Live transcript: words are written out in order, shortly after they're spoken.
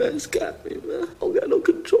It's got me, man. I don't got no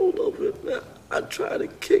control over it, man. I try to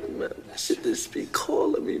kick, man. That shit just be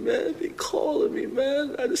calling me, man. Be calling me,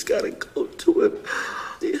 man. I just gotta go to it.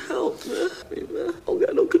 Need help, man. I don't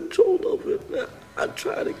got no control over it, man. I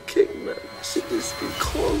try to kick, man. That shit just be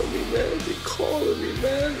calling me, man. Be calling me,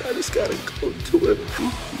 man. I just gotta go to it.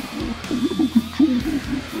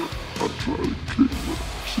 I try to kick, man.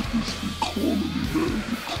 Shit just be calling me, man.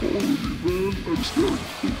 Be calling me, man. I just gotta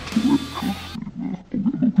go to it.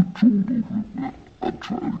 I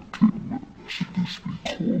try to kick, man. Shit just be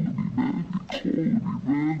calling me, man. Be calling me, man.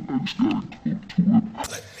 I just gotta go to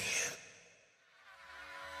it.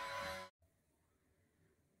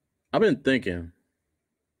 I've been thinking.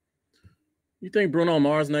 You think Bruno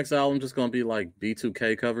Mars' next album just gonna be like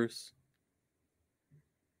B2K covers?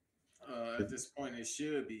 At this point, it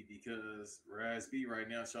should be because Raz B right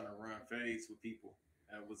now is trying to run fades with people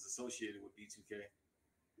that was associated with B2K.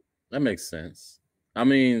 That makes sense. I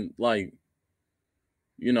mean, like,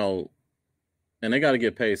 you know, and they got to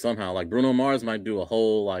get paid somehow. Like Bruno Mars might do a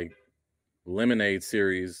whole like Lemonade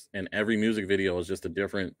series, and every music video is just a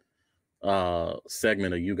different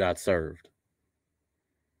segment of You Got Served.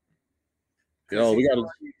 Yo, we got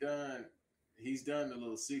he's done the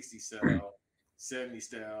little 60 style, 70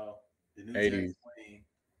 style, the new 80s. Jack Wayne.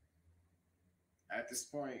 At this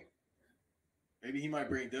point, maybe he might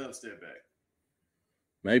bring dubstep back.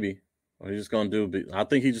 Maybe. Or he's just gonna do. I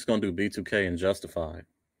think he's just gonna do B2K and Justified.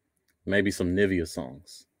 Maybe some Nivea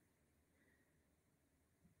songs.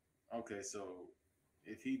 Okay, so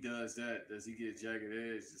if he does that, does he get Jagged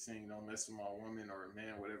Edge to sing "Don't Mess with My Woman" or "A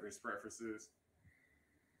Man," whatever his preference is?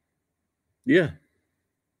 Yeah.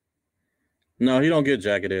 No, he don't get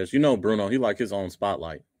Jagged Edge. You know, Bruno, he like his own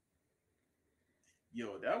spotlight.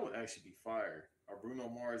 Yo, that would actually be fire. A Bruno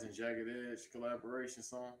Mars and Jagged Edge collaboration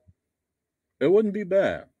song. It wouldn't be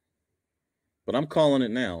bad. But I'm calling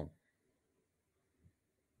it now.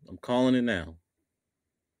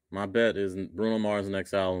 My bet is Bruno Mars'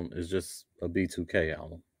 next album is just a B2K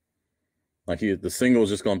album. Like the single is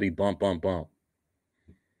just gonna be bump, bump, bump.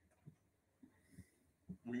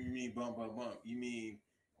 What do you mean bump, bump, bump? You mean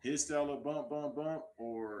his style of bump, bump, bump,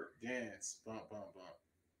 or dance bump, bump, bump?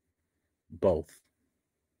 Both.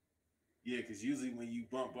 Yeah, because usually when you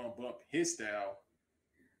bump, bump, bump his style,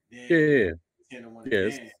 then Yeah. tend to want to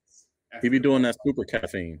dance. He be doing that super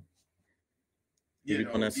caffeine. He be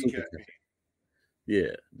doing that super caffeine.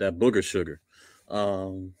 Yeah, that booger sugar.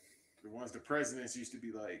 The ones the presidents used to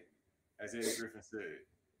be like, as Eddie Griffin said.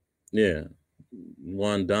 Yeah.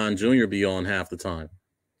 One Don Jr. be on half the time.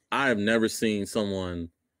 I have never seen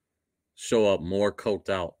someone show up more coked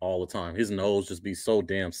out all the time. His nose just be so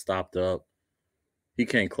damn stopped up. He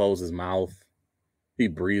can't close his mouth. He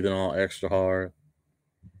breathing all extra hard.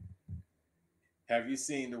 Have you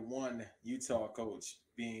seen the one Utah coach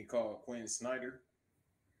being called Quinn Snyder?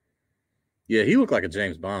 Yeah, he looked like a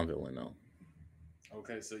James Bond villain, though.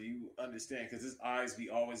 Okay, so you understand because his eyes be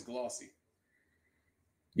always glossy.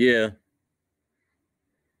 Yeah.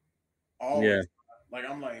 Always. Yeah. Like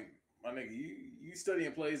I'm like, my nigga, you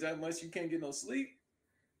studying plays that much, you can't get no sleep.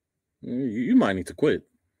 You might need to quit.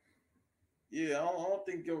 Yeah, I don't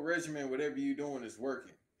think your regimen, whatever you doing, is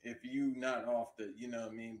working. If you not off the, you know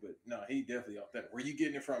what I mean? But no, he definitely off that. Where you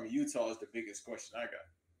getting it from? Utah is the biggest question I got.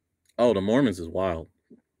 Oh, the Mormons is wild.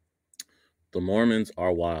 The Mormons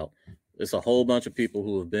are wild. It's a whole bunch of people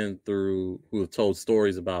who have told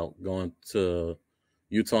stories about going to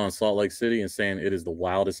Utah and Salt Lake City and saying it is the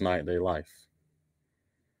wildest night of their life.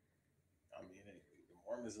 I mean, the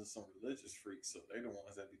Mormons are some religious freaks, so they the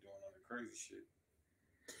ones that be doing all the crazy shit.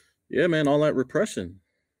 Yeah, man, all that repression.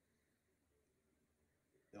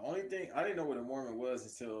 The only thing I didn't know what a Mormon was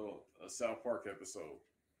until a South Park episode.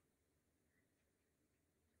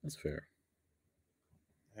 That's fair.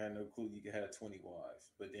 I had no clue you could have 20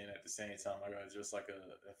 wives, but then at the same time, I got just like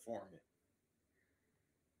a informant.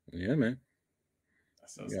 Yeah, man.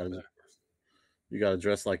 You gotta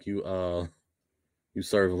dress like you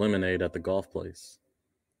serve lemonade at the golf place.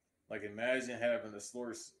 Like imagine having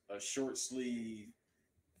a short sleeve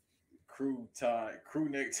crew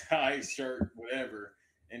neck tie shirt, whatever,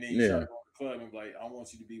 and then you try to go to the club and be like, I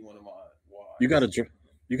want you to be one of my wives.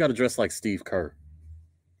 You gotta dress like Steve Kerr.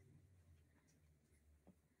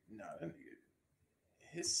 Nah,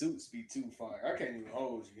 his suits be too fire. I can't even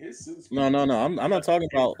hold you. His suits. No. I'm not talking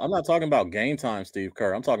about game time Steve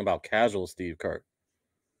Kerr. I'm talking about casual Steve Kerr.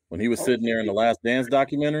 When he was sitting there in the Last Dance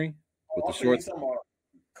documentary with the shorts.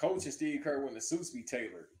 Coach and Steve Kerr when the suits be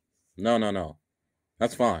tailored. No.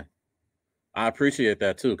 That's fine. I appreciate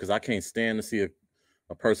that too, because I can't stand to see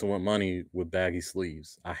a person with money with baggy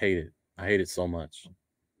sleeves. I hate it. I hate it so much.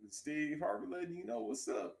 Steve Harvey letting you know what's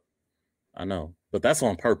up. I know, but that's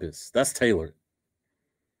on purpose. That's tailored.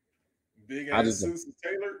 Big I ass just, suits and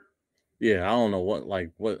tailored. yeah, I don't know what,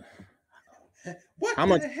 what, What how the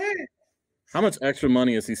much, heck? how much extra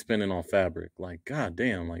money is he spending on fabric? Like, god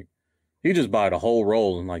damn, like he just buy the whole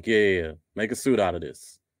roll and like, yeah, make a suit out of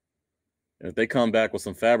this. And if they come back with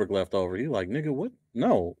some fabric left over, he like, nigga, what?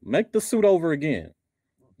 No, make the suit over again.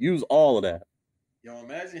 Use all of that. Yo,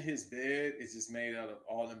 imagine his bed is just made out of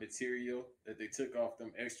all the material that they took off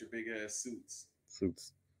them extra big ass suits.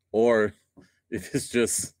 Suits. Or if it's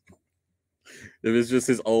just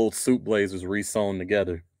his old suit blazers re-sewn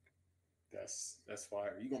together. That's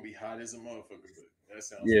fire. You're gonna be hot as a motherfucker, but that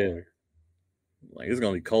sounds Yeah. fire. Like it's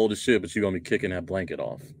gonna be cold as shit, but you're gonna be kicking that blanket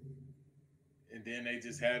off. And then they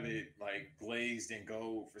just have it like glazed in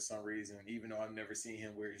gold for some reason, even though I've never seen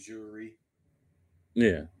him wear jewelry.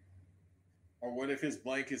 Yeah. Or what if his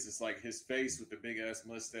blankets is like his face with the big ass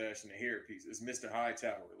mustache and the hairpiece? It's Mr.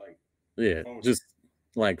 Hightower, like Yeah. Just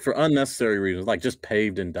like for unnecessary reasons, like just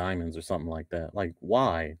paved in diamonds or something like that. Like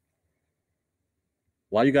why?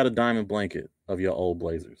 Why you got a diamond blanket of your old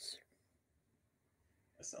blazers?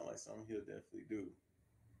 That sounds like something he'll definitely do.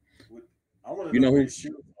 I want to know where the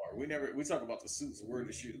shoes are. We talk about the suits. Where are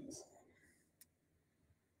the shoes?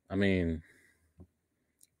 I mean,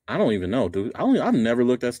 I don't even know, dude. I've never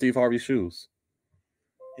looked at Steve Harvey's shoes.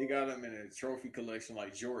 He got them in a trophy collection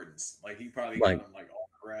like Jordans. Like he probably got them like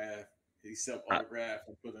autographed. He self-autographed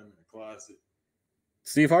and put them in the closet.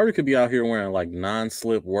 Steve Harvey could be out here wearing like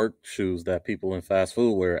non-slip work shoes that people in fast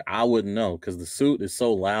food wear. I wouldn't know because the suit is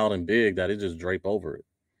so loud and big that it just drape over it.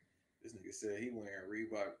 This nigga said he wearing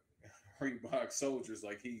Reebok soldiers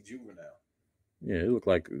like he juvenile. Yeah, it looked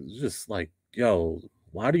like just like, yo,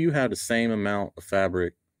 why do you have the same amount of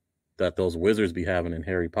fabric that those wizards be having in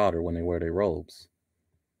Harry Potter when they wear their robes?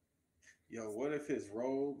 Yo, what if his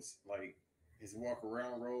robes, like his walk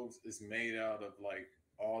around robes, is made out of like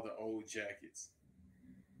all the old jackets?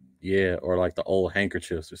 Yeah, or like the old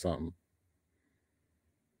handkerchiefs or something.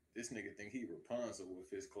 This nigga think he Rapunzel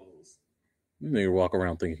with his clothes. This nigga walk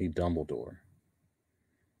around thinking he Dumbledore.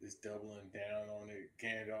 Just doubling down on it.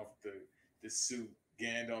 Gandalf the suit.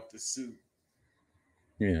 Gandalf the suit.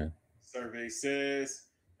 Yeah. Survey says,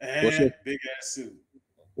 big ass suit.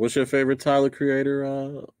 What's your favorite Tyler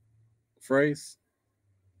Creator phrase?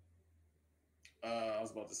 I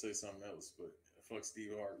was about to say something else, but fuck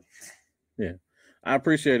Steve Harvey. Yeah. I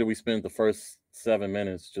appreciated we spent the first 7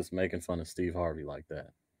 minutes just making fun of Steve Harvey like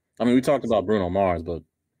that. I mean, we talked about Bruno Mars, but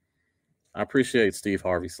I appreciate Steve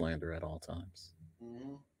Harvey slander at all times.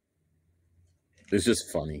 Mm-hmm. It's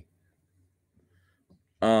just funny.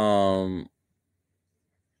 Nah,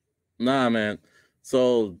 man.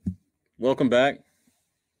 So, welcome back.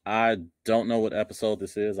 I don't know what episode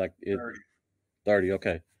this is. 30.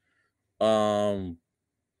 Okay.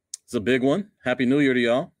 It's a big one. Happy New Year to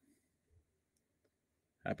y'all.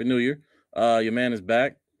 Happy New Year. Your man is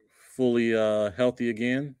back, fully healthy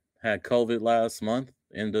again. Had COVID last month.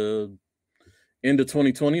 Into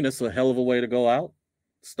 2020. That's a hell of a way to go out.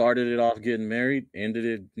 Started it off getting married, ended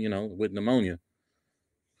it, with pneumonia.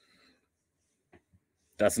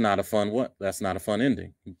 That's not a fun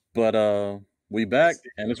ending. But we back,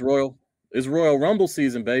 and it's Royal Rumble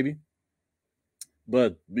season, baby.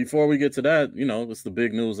 But before we get to that, it's the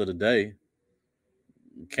big news of the day.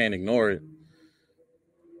 Can't ignore it.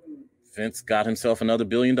 Vince got himself another $1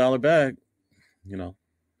 billion bag.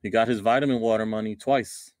 He got his vitamin water money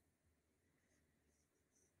twice.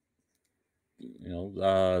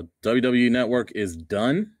 WWE Network is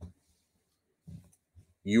done.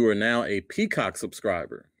 You are now a Peacock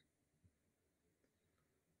subscriber.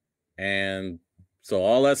 And so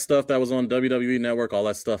all that stuff that was on WWE Network, all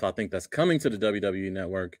that stuff I think that's coming to the WWE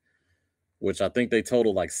Network, which I think they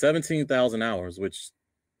totaled like 17,000 hours, which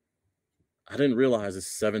I didn't realize is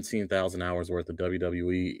 17,000 hours worth of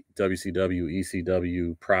WWE, WCW,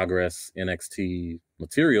 ECW, Progress, NXT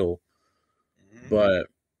material. Mm-hmm. But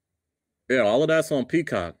yeah, all of that's on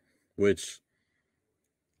Peacock, which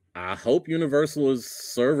I hope Universal's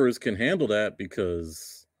servers can handle that,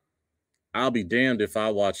 because I'll be damned if I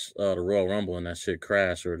watch the Royal Rumble and that shit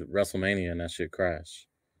crash, or WrestleMania and that shit crash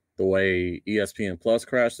the way ESPN Plus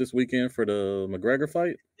crashed this weekend for the McGregor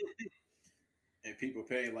fight. And people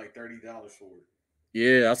paid like $30 for it.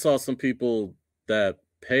 Yeah, I saw some people that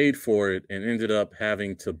paid for it and ended up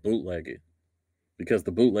having to bootleg it because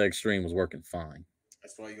the bootleg stream was working fine.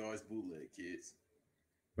 That's why you always bootleg, kids.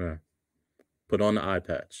 Yeah. Put on the eye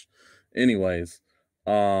patch. Anyways,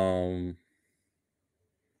 hide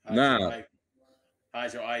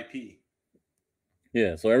your IP.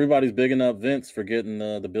 Yeah, so everybody's bigging up Vince for getting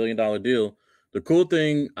the $1 billion deal. The cool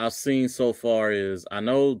thing I've seen so far is I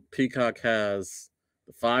know Peacock has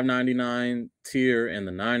the $5.99 tier and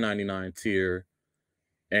the $9.99 tier,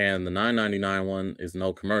 and the $9.99 one is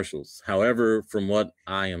no commercials. However, from what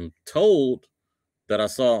I am told that I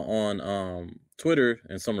saw on Twitter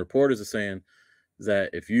and some reporters are saying is that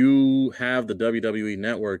if you have the WWE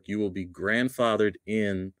Network, you will be grandfathered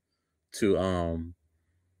in to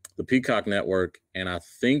the Peacock Network, and I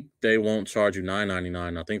think they won't charge you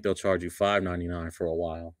 $9.99. I think they'll charge you $5.99 for a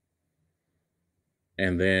while.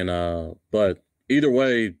 And then, but either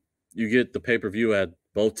way, you get the pay-per-view at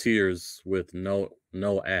both tiers with no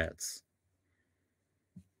ads.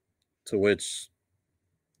 To which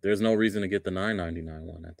there's no reason to get the $9.99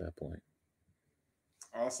 one at that point.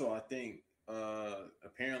 Also, I think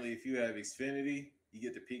apparently if you have Xfinity, you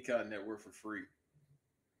get the Peacock Network for free.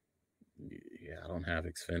 Yeah, I don't have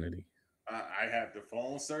Xfinity. I have the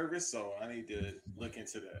phone service, so I need to look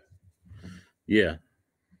into that. Yeah,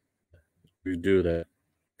 you do that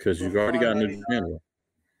because you've already got an Xfinity.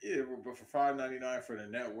 Yeah, but for $5.99 for the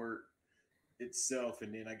network itself,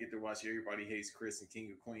 and then I get to watch Everybody Hates Chris and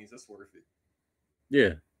King of Queens. That's worth it.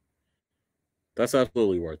 Yeah, that's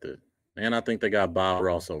absolutely worth it. And I think they got Bob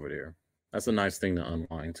Ross over there. That's a nice thing to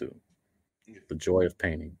unwind too. Yeah. The joy of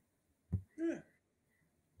painting. Yeah.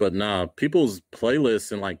 But nah, people's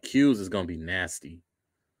playlists and like queues is gonna be nasty.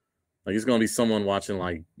 Like it's gonna be someone watching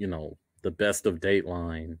like, you know, the best of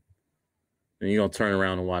Dateline, and you're gonna turn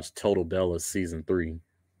around and watch Total Bellas season 3.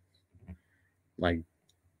 Like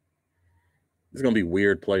it's gonna be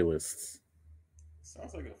weird playlists.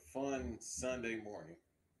 Sounds like a fun Sunday morning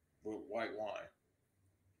with white wine.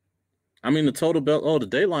 I mean, the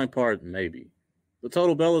Dateline part, maybe. The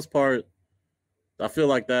Total Bellas part, I feel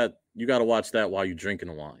like that you got to watch that while you're drinking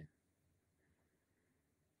the wine.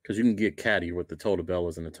 Because you can get catty with the Total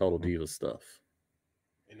Bellas and the Total Divas stuff.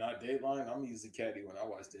 And not Dateline? I'm usually catty when I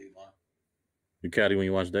watch Dateline. You catty when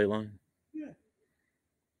you watch Dateline? Yeah.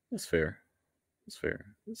 That's fair. That's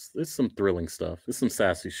fair. It's some thrilling stuff. There's some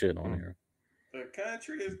sassy shit on here. The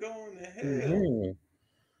country is going to hell. Mm-hmm.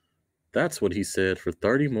 That's what he said for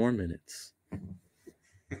 30 more minutes. And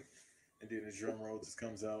then the drum roll just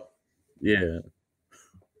comes out. Yeah.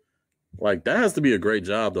 Like, that has to be a great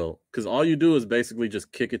job, though, because all you do is basically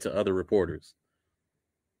just kick it to other reporters.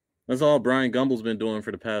 That's all Brian Gumbel's been doing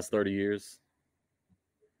for the past 30 years.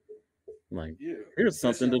 Like, yeah, here's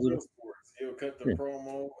something to do. He'll cut the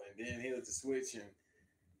promo, and then he'll just switch, and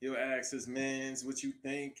he'll ask his mans what you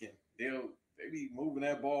think, and they be moving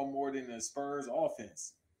that ball more than the Spurs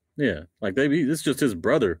offense. Yeah, like it's just his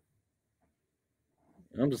brother.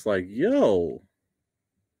 I'm just like, yo.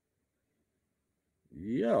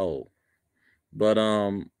 But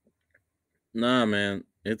nah, man.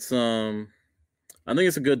 It's I think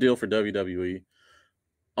it's a good deal for WWE.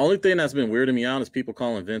 Only thing that's been weirding me out is people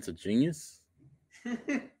calling Vince a genius.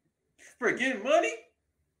 For getting money?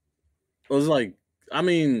 It was like, I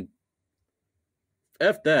mean,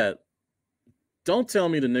 F that. Don't tell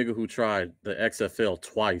me the nigga who tried the XFL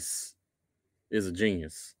twice is a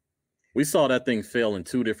genius. We saw that thing fail in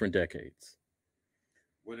 2 different decades.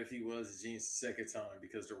 What if he was a genius the second time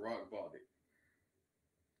because The Rock bought it?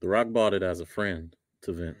 The Rock bought it as a friend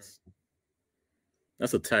to Vince. Mm-hmm.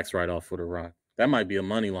 That's a tax write-off for The Rock. That might be a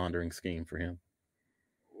money laundering scheme for him.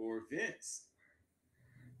 Or Vince.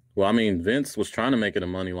 Well, I mean, Vince was trying to make it a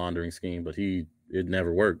money laundering scheme, but it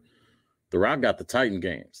never worked. The Rock got the Titan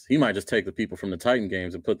games. He might just take the people from the Titan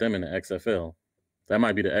games and put them in the XFL. That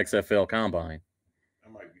might be the XFL Combine.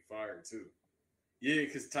 That might be fired too. Yeah,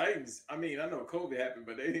 because Titans, I mean, I know COVID happened,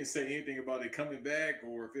 but they didn't say anything about it coming back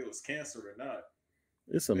or if it was canceled or not.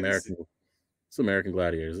 It's American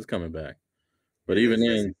Gladiators. It's coming back. But even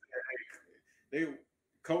then,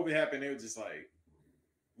 COVID happened, they were just like,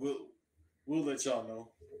 we'll let y'all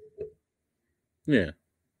know. Yeah.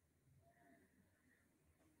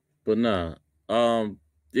 But nah.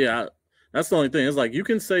 Yeah, that's the only thing. It's like you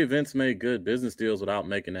can say Vince made good business deals without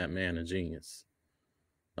making that man a genius.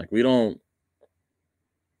 Like we don't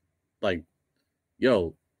like,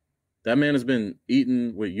 yo, that man has been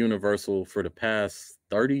eating with Universal for the past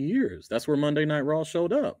 30 years. That's where Monday Night Raw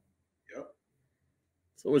showed up. Yep.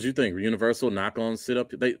 So what you think? Universal not going to sit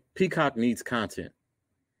up? Peacock needs content.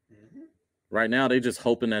 Mm-hmm. Right now, they just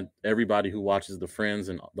hoping that everybody who watches The Friends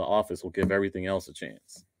and The Office will give everything else a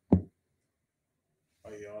chance. Oh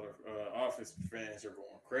yeah, all the Office fans are going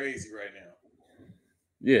crazy right now.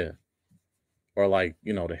 Yeah. Or like,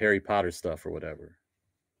 you know, the Harry Potter stuff or whatever.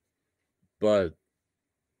 But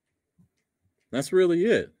that's really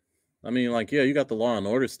it. I mean, like, yeah, you got the Law and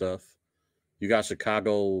Order stuff. You got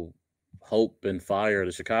Chicago Hope and Fire,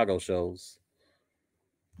 the Chicago shows.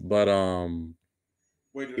 But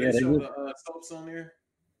Wait, do Yeah, they they show would. the soaps on there?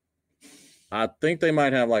 I think they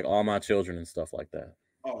might have like All My Children and stuff like that.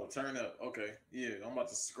 Oh, turn up. Okay, yeah, I'm about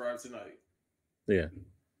to subscribe tonight. Yeah.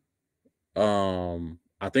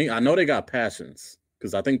 I know they got Passions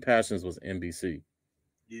because I think Passions was NBC.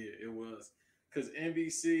 Yeah, it was because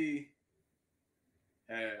NBC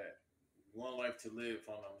had One Life to Live, if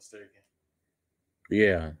I'm not mistaken.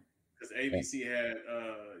 Yeah. Because ABC had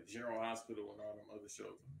General Hospital and all them other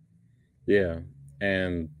shows. Yeah.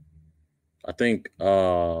 And I think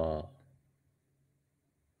Well,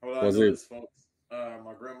 I was know it this, folks.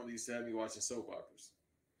 My grandmother used to have me watching soap operas.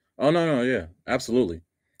 Oh no, yeah, absolutely.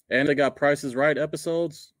 And they got Prices Right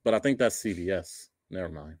episodes, but I think that's CBS. Never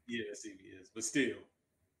mind. Yeah, CBS, but still,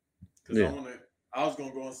 because Yeah. I was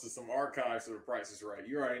gonna go into some archives of the Price is Right.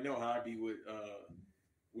 You already know how I be with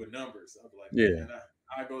numbers. I'd be like, Yeah. man,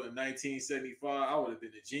 I go to 1975. I would have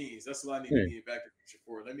been the genius. That's what I need Yeah. to be in Back to the Future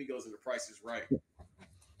for. Let me go to the Price is Right.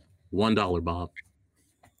 $1, Bob.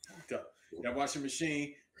 That washing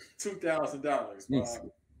machine, $2,000,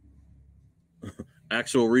 Bob.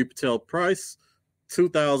 Actual retail price,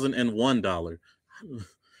 $2,001.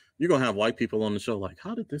 You're gonna have white people on the show like,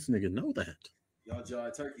 how did this nigga know that? Y'all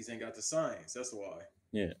jive turkeys ain't got the science. That's why.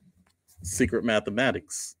 Yeah. Secret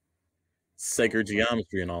mathematics, sacred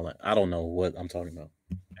geometry, and all that. I don't know what I'm talking about.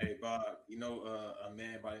 Hey, Bob, you know a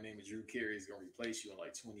man by the name of Drew Carey is gonna replace you in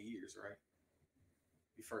like 20 years, right?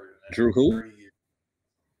 You've heard of that. Drew who? 30 years.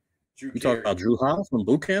 Drew You Carey. talking about Drew House from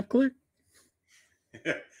Boot Camp Click?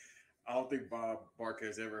 I don't think Bob Barker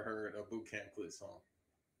has ever heard a Boot Camp Click song.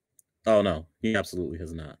 Oh no, he absolutely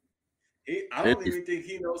has not. I don't even think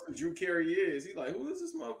he knows who Drew Carey is. He's like, who is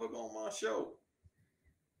this motherfucker on my show?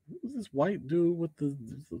 Who's this white dude with the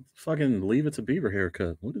fucking Leave It to Beaver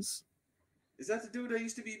haircut? What is? Is that the dude that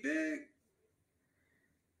used to be big?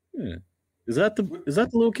 Yeah, is that the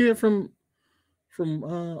little kid from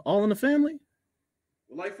All in the Family?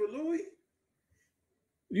 Life with Louie?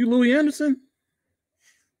 You Louie Anderson?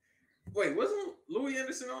 Wait, wasn't Louie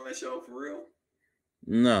Anderson on that show for real?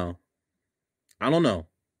 No, I don't know.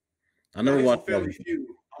 I never watched Family Feud.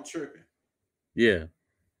 I'm tripping. Yeah,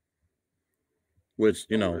 which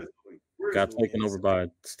got taken over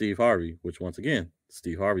by Steve Harvey. Which once again,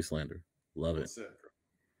 Steve Harvey slander. Love it.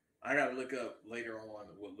 I gotta look up later on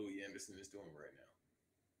what Louie Anderson is doing right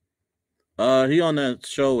now. He on that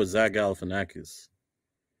show with Zach Galifianakis.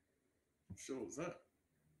 What show is that?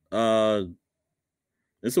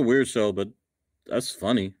 It's a weird show, but that's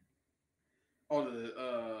funny. Oh,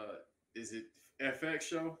 is it FX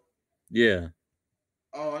show? Yeah.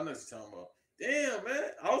 Oh, I know what you're talking about. Damn,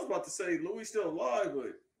 man. I was about to say Louis still alive,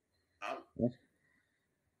 but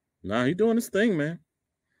Nah, he doing his thing, man.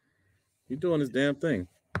 He doing his damn thing.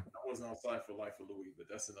 I wasn't outside for Life of Louis, but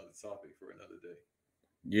that's another topic for another day.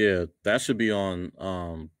 Yeah, that should be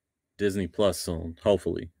on Disney Plus soon,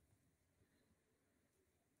 hopefully.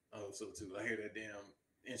 Oh, so too. I hear that damn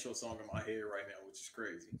intro song in my head right now, which is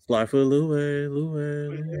crazy. Fly for Louis.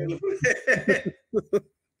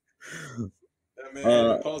 That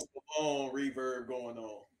man, Post Malone reverb going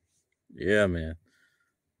on. Yeah, man.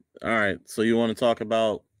 All right, so you want to talk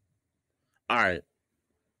about? All right,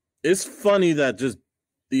 it's funny that just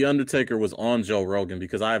The Undertaker was on Joe Rogan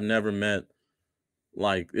because I've never met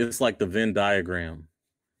it's like the Venn diagram,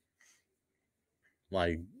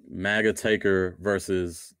 like MAGA Taker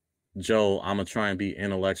versus Joe. I'm gonna try and be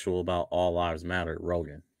intellectual about All Lives Matter.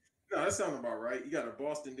 Rogan. No, that sounds about right. You got a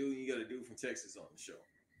Boston dude, and you got a dude from Texas on the show.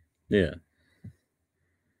 Yeah.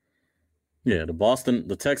 Yeah,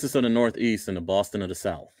 the Texas of the Northeast and the Boston of the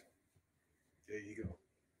South. There you go.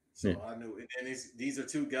 So yeah. I knew, and these are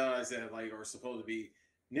two guys that are supposed to be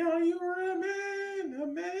now you're a man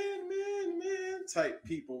type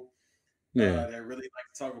people. Yeah, that really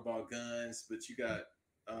like to talk about guns. But you got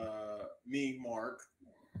Mean Mark,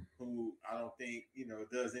 who I don't think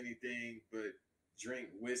does anything but drink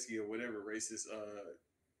whiskey or whatever racist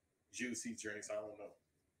juice he drinks. I don't know.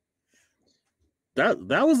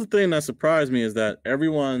 That was the thing that surprised me is that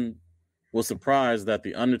everyone was surprised that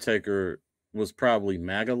The Undertaker was probably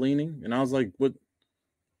MAGA leaning. And I was like, what?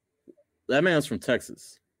 That man's from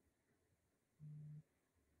Texas.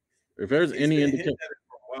 If there's any indication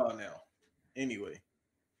for a while now. Anyway.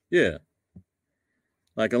 Yeah.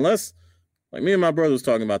 Unless me and my brother was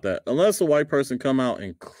talking about that, unless a white person come out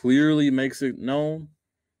and clearly makes it known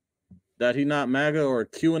that he not MAGA or a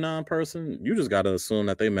QAnon person, you just got to assume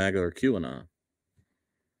that they MAGA or QAnon.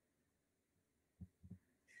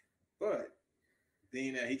 But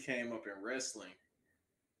being that he came up in wrestling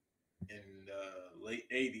in the late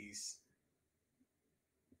 80s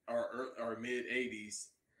or mid 80s,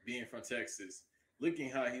 being from Texas, looking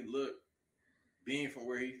how he looked being from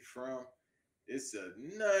where he's from, it's a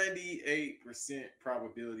 98%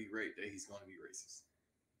 probability rate that he's going to be racist.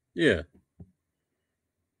 Yeah.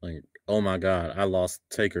 Like, oh my God, I lost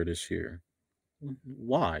Taker this year.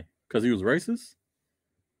 Why? Because he was racist?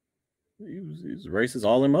 He was racist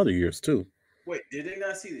all them other years too. Wait, did they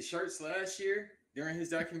not see the shirts last year during his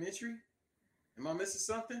documentary? Am I missing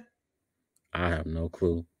something? I have no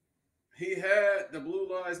clue. He had the Blue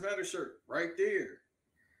Lives Matter shirt right there.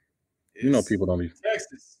 You know, people don't be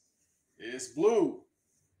Texas. It's blue.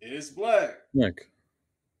 It's black. like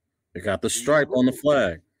it got the stripe on the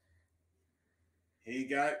flag.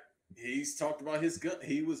 He's talked about his gun.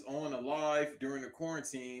 He was on a live during the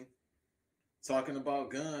quarantine talking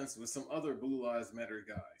about guns with some other Blue Lives Matter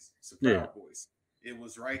guys. Some Proud Boys. It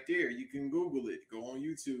was right there. You can Google it. Go on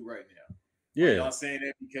YouTube right now. Yeah. Y'all saying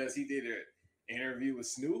that because he did an interview with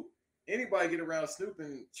Snoop. Anybody get around Snoop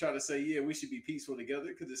and try to say, yeah, we should be peaceful together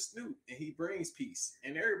because it's Snoop and he brings peace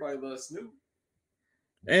and everybody loves Snoop.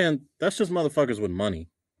 And that's just motherfuckers with money.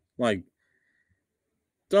 Like,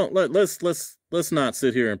 let's not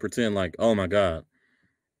sit here and pretend like, oh my God,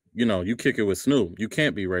 you know, you kick it with Snoop, you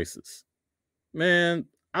can't be racist. Man,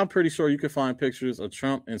 I'm pretty sure you could find pictures of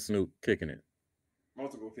Trump and Snoop kicking it.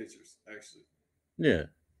 Multiple pictures, actually. Yeah.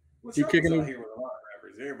 Well, Trump was out here with a lot of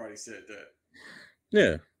rappers. Everybody said that.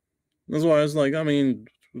 Yeah. That's why it's like, I mean,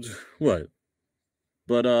 what?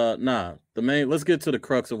 But nah, let's get to the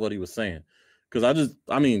crux of what he was saying. Because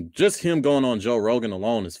just him going on Joe Rogan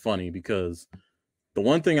alone is funny because the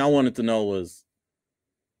one thing I wanted to know was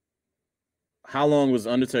how long was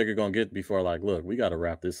Undertaker going to get before, like, look, we got to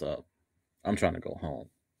wrap this up. I'm trying to go home.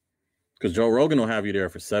 Because Joe Rogan will have you there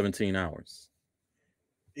for 17 hours.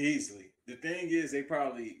 Easily. The thing is, they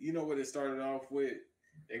probably, you know what it started off with?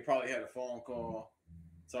 They probably had a phone call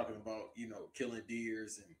talking about, you know, killing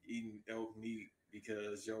deers and eating elk meat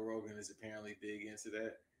because Joe Rogan is apparently big into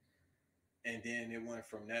that. And then it went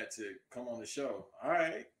from that to come on the show. All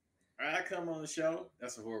right, I come on the show.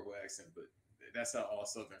 That's a horrible accent, but that's how all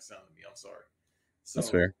Southern sound to me. I'm sorry. So, that's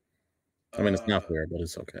fair. I mean, it's not fair, but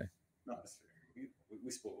it's okay. No, it's fair.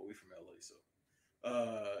 We spoil. We from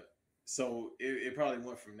LA, so it probably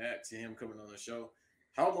went from that to him coming on the show.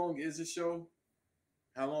 How long is the show?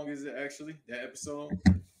 How long is it actually? That episode?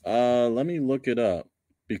 Let me look it up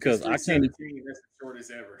because I can't. That's the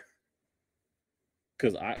shortest ever.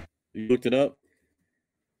 Because you looked it up.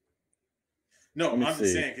 No, I'm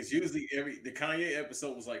just saying because usually the Kanye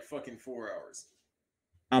episode was like fucking 4 hours.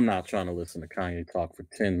 I'm not trying to listen to Kanye talk for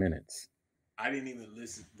 10 minutes. I didn't even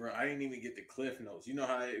listen, bro. I didn't even get the cliff notes. You know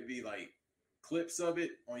how it'd be like clips of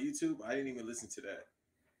it on YouTube? I didn't even listen to that.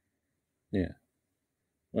 Yeah.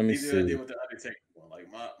 Let me see. I did with the Undertaker one. Like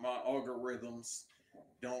my algorithms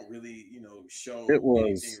don't really, you know, show. It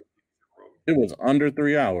was under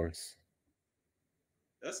 3 hours.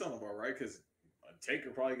 That sounds about right because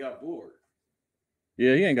Taker probably got bored.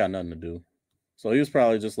 Yeah, he ain't got nothing to do. So he was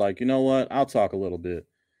probably just like, you know what? I'll talk a little bit.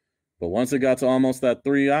 But once it got to almost that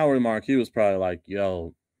 3 hour mark, he was probably like,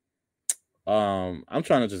 yo, I'm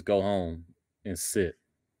trying to just go home and sit.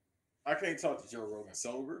 I can't talk to Joe Rogan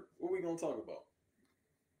sober. What are we going to talk about?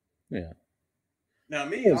 Yeah. Now,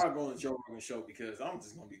 I'll go on the Joe Rogan show because I'm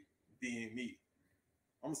just going to be being me.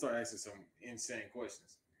 I'm going to start asking some insane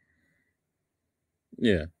questions.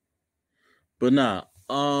 Yeah. But nah,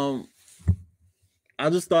 I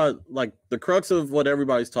just thought like the crux of what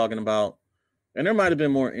everybody's talking about, and there might have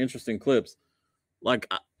been more interesting clips. Like,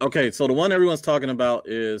 okay, so the one everyone's talking about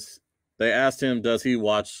is they asked him, does he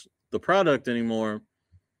watch the product anymore?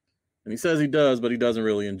 And he says he does, but he doesn't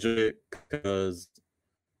really enjoy it because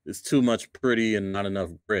it's too much pretty and not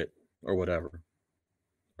enough grit or whatever,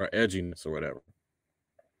 or edginess or whatever.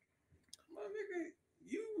 My nigga,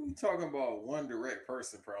 you talking about one direct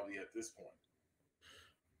person probably at this point.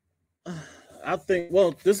 I think,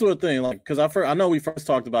 well, this is the thing, like, because I know we first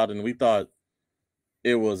talked about it and we thought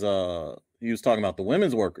it was he was talking about the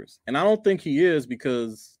women's workers, and I don't think he is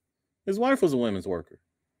because his wife was a women's worker,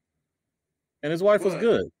 and his wife was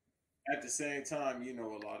good. At the same time, you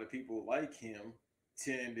know, a lot of people like him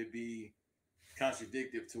tend to be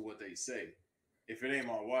contradictory to what they say. If it ain't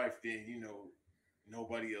my wife, then you know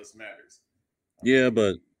nobody else matters. Yeah,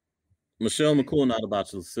 but Michelle McCool not about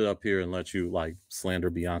to sit up here and let you like slander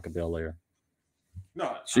Bianca Belair. No,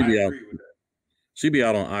 I agree with that. She'd be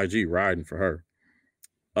out on IG riding for her.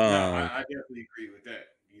 No, I definitely agree with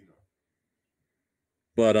that. You know,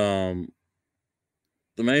 but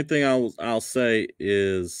the main thing I'll say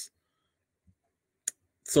is,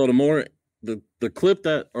 so the clip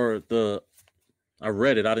that I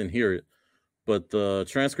read it, I didn't hear it, but the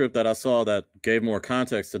transcript that I saw that gave more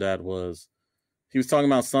context to that was he was talking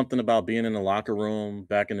about something about being in the locker room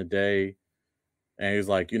back in the day. And he's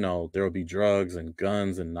like, there would be drugs and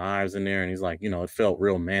guns and knives in there. And he's like, it felt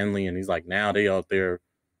real manly. And he's like, now they out there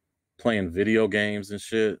playing video games and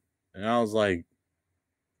shit. And I was like,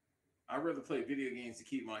 I'd rather play video games to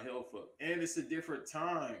keep my health up. And it's a different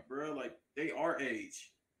time, bro. Like, they are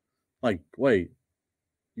age. like, wait,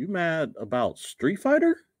 you mad about Street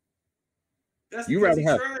Fighter? That's You because rather he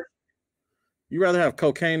have trash. you rather have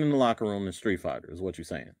cocaine in the locker room than Street Fighter, is what you're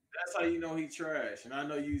saying. That's how you know he trash. And I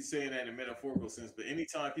know you saying that in a metaphorical sense, but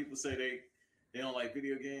anytime people say they don't like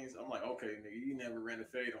video games, I'm like, okay, nigga, you never ran a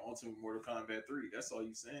fade on Ultimate Mortal Kombat 3. That's all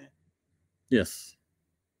you saying. Yes.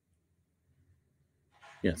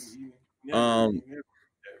 Yes. You never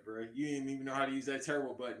that, bro. You didn't even know how to use that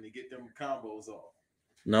turbo button to get them combos off.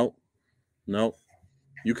 Nope.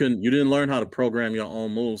 You didn't learn how to program your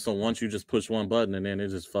own moves, so once you just push one button and then it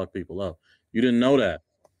just fuck people up. You didn't know that.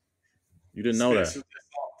 Just off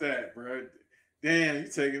that, bro. Damn, you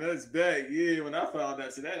taking us back. Yeah, when I found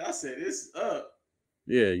out to that, I said it's up.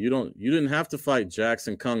 Yeah, you didn't have to fight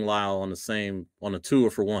Jackson Kung Lao on a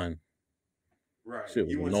 2-for-1. Right. Shit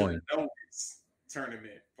was You went annoying. to the Novice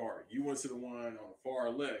tournament part. You went to the one on the far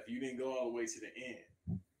left. You didn't go all the way to the end.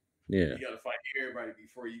 Yeah. You gotta fight everybody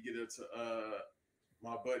before you get up to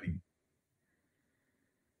my buddy.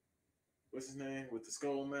 What's his name? With the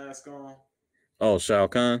skull mask on? Oh, Shao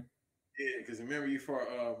Kahn? Yeah, because remember you fought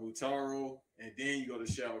Mutaro and then you go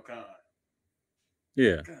to Shao Kahn.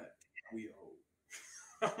 Yeah. God damn, we old.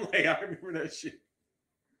 I'm like, I remember that shit.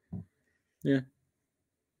 Yeah.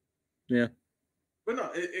 Yeah. But no,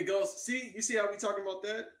 it goes. You see how we talking about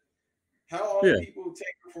that? How all the people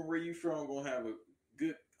take from where you from gonna have a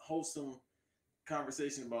good, wholesome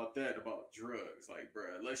conversation about that, about drugs. Like,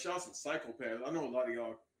 bro, unless y'all some psychopaths. I know a lot of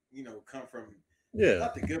y'all, come from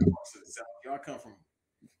not the good parts of the South. Y'all come from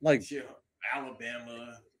like shit,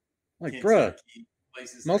 Alabama, like, Kentucky, bruh,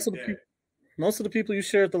 places most like that. Most of the people you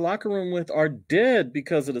shared the locker room with are dead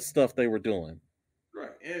because of the stuff they were doing.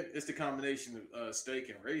 Right, and it's the combination of stake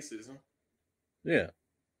and racism. Yeah,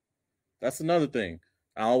 that's another thing.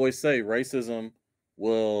 I always say racism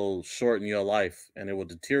will shorten your life and it will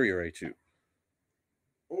deteriorate you.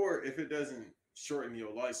 Or if it doesn't shorten your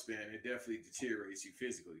lifespan, it definitely deteriorates you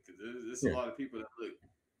physically. Because there's a lot of people that look,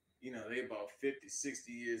 they about 50,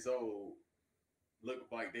 60 years old, look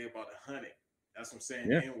like they about 100. That's what I'm saying.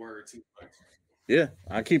 Yeah. N-word too much. Yeah,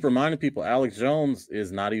 I keep reminding people Alex Jones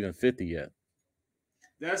is not even 50 yet.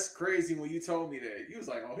 That's crazy. When you told me that, you was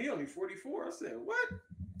like, "Oh, he only 44." I said, "What?"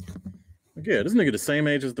 Yeah, this nigga the same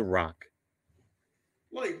age as The Rock.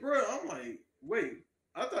 Like, bro, I'm like, wait,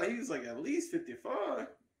 I thought he was like at least 55.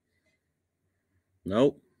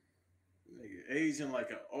 Nope. Nigga, aging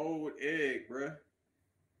like an old egg, bro.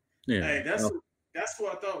 Yeah. Hey, that's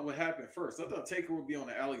what I thought would happen first. I thought Taker would be on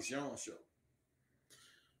the Alex Jones show.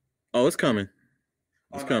 Oh, it's coming.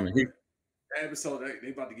 It's coming. That episode, they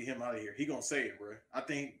about to get him out of here. He gonna say it, bro. I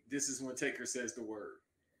think this is when Taker says the word.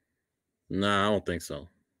 Nah, I don't think so.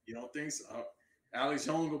 You don't think so? Alex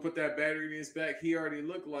Jones gonna put that battery in his back. He already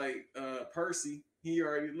looked like Percy. He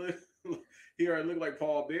already looked like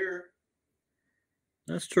Paul Bear.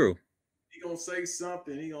 That's true. He gonna say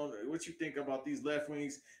something. He gonna, what you think about these left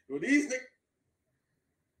wings? Well, these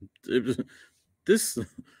this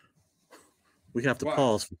we have to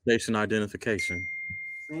pause for station identification.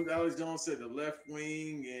 As soon as Alex Jones said the left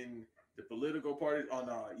wing and the political parties, oh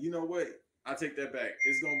no, you know what? I take that back.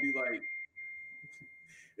 It's gonna be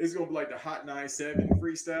like the Hot 97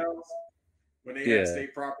 freestyles when they had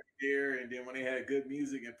state property there, and then when they had good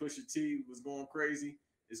music and Pusha T was going crazy.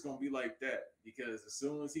 It's gonna be like that because as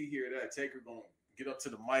soon as he hear that, Taker gonna get up to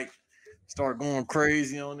the mic, start going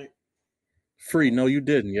crazy on it. Free? No, you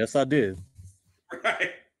didn't. Yes, I did.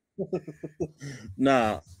 Right?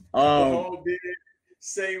 Nah. The whole did it.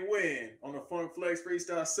 Say when on the Funk Flex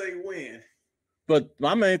freestyle. Say when. But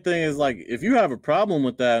my main thing is like, if you have a problem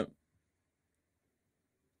with that,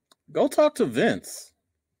 go talk to Vince,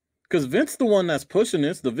 because Vince the one that's pushing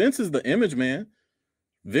this. The Vince is the image man.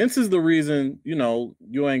 Vince is the reason,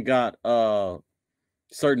 you ain't got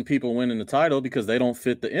certain people winning the title because they don't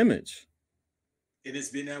fit the image. And it's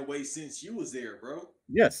been that way since you was there, bro.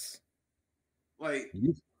 Yes. Like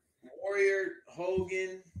Warrior,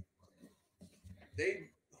 Hogan,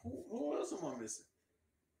 who else am I missing?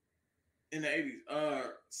 In the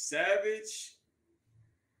 80s. Savage.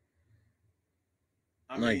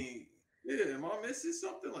 I mean, am I missing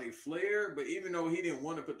something like Flair? But even though he didn't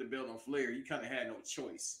want to put the belt on Flair, you kind of had no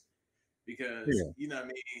choice because you know what I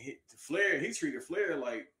mean. Flair, he treated Flair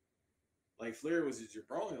like Flair was a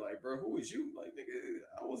jabroni. Like, bro, who is you? Like, nigga,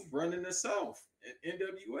 I was running the South at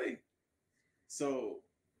NWA. So,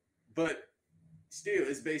 but still,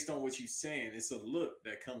 it's based on what you're saying. It's a look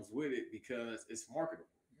that comes with it because it's marketable.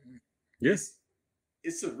 Yes.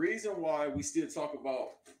 It's a reason why we still talk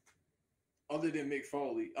about, other than Mick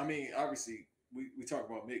Foley. I mean, obviously, we talk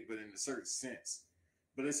about Mick, but in a certain sense.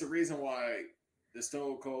 But it's a reason why the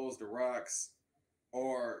Stone Colds, the Rocks,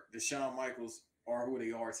 or the Shawn Michaels are who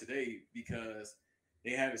they are today because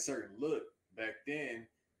they had a certain look back then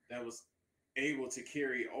that was able to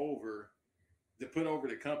carry over, to put over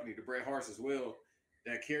the company, the Bret Harts as well,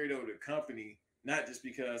 that carried over the company, not just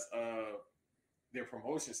because of their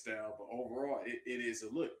promotion style, but overall, it is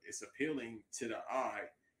a look. It's appealing to the eye,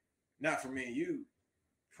 not for me and you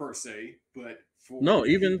per se, but for No, the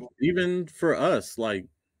even people. even for us, like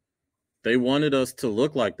they wanted us to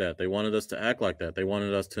look like that. They wanted us to act like that. They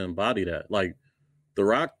wanted us to embody that. Like The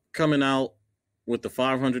Rock coming out with the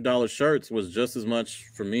 $500 shirts was just as much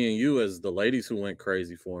for me and you as the ladies who went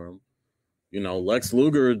crazy for him. You know, Lex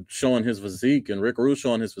Luger showing his physique and Rick Rude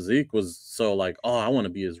showing his physique was so like, oh, I want to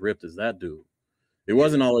be as ripped as that dude. It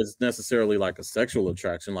wasn't always necessarily like a sexual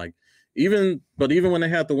attraction. Like even when they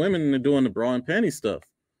had the women and they're doing the bra and panty stuff,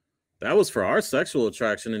 that was for our sexual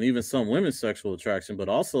attraction and even some women's sexual attraction, but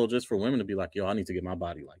also just for women to be like, yo, I need to get my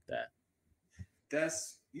body like that.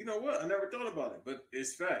 That's, you know what? I never thought about it, but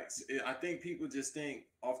it's facts. I think people just think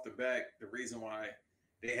off the back the reason why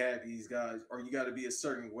they had these guys, or you got to be a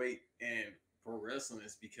certain weight in pro wrestling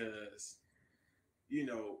is because, you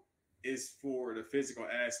know, it's for the physical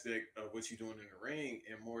aspect of what you're doing in the ring,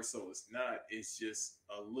 and more so it's not. It's just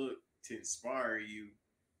a look to inspire you,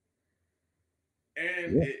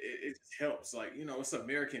 and Yeah. it just helps. Like, you know, it's an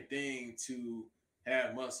American thing to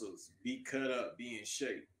have muscles, be cut up, be in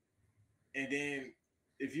shape. And then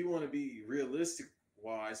if you want to be realistic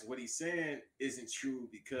wise, what he's saying isn't true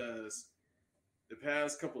because the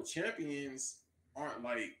past couple champions aren't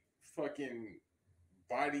like fucking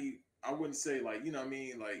body. I wouldn't say like, you know what I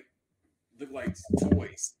mean, like look like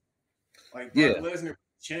toys. Like Brock Yeah. Lesnar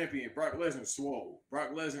champion, Brock Lesnar swole.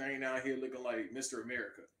 Brock Lesnar ain't out here looking like Mr.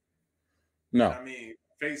 America. No. And I mean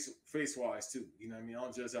face wise too. You know what I mean? I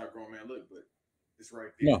don't judge how a grown man look, but it's right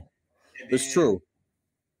there. No. And It's true.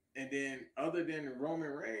 And then other than Roman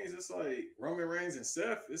Reigns, it's like Roman Reigns and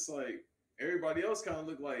Seth, it's like everybody else kind of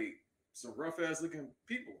look like some rough ass looking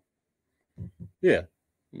people. Yeah.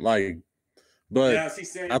 Like, but now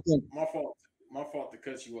he's saying I think my fault to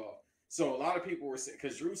cut you off. So a lot of people were saying,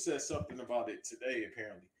 because Drew said something about it today,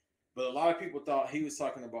 apparently. But a lot of people thought he was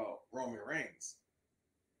talking about Roman Reigns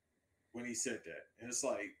when he said that. And it's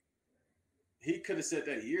like he could have said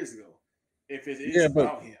that years ago if it is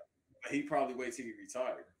about him. But he probably wait till he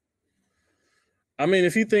retired. I mean,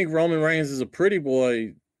 if you think Roman Reigns is a pretty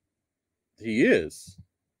boy, he is.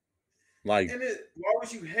 Like, and why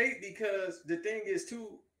would you hate? Because the thing is,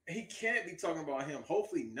 too, he can't be talking about him.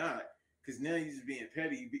 Hopefully not, because now you're just being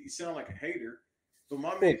petty. You sound like a hater. But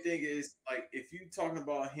my main thing is, like, if you talking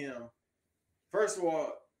about him, first of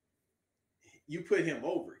all, you put him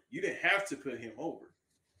over. You didn't have to put him over.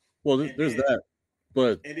 Well, there's that.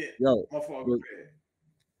 But and then, yo, my fault.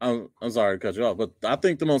 I'm sorry to cut you off, but I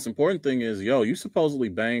think the most important thing is, yo, you supposedly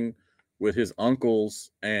bang with his uncles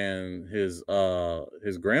and his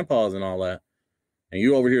grandpas and all that, and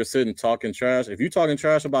you over here sitting talking trash. If you talking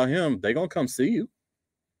trash about him, they gonna come see you.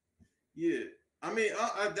 Yeah, I mean,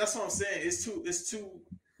 that's what I'm saying. It's too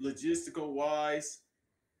logistical wise,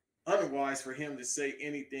 unwise for him to say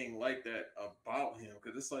anything like that about him,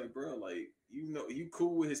 because it's like, bro, like, you know, you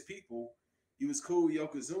cool with his people, you was cool with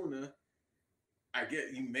Yokozuna. I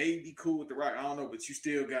get you may be cool with The Rock, I don't know, but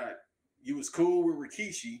you was cool with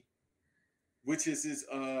Rikishi, which is his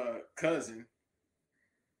cousin,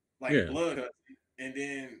 like blood cousin, and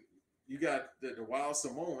then you got the Wild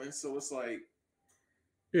Samoans, so it's like,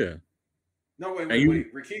 yeah. No, wait.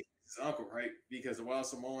 Rikishi is his uncle, right? Because the Wild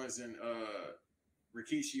Samoans and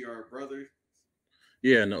Rikishi are brothers.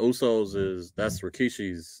 Yeah, and the Usos that's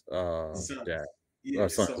Rikishi's dad. Yeah,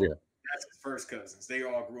 son, so that's his first cousins. They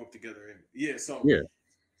all grew up together. And it's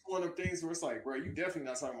one of the things where it's like, bro, you definitely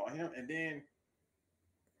not talking about him. And then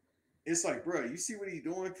it's like, bro, you see what he's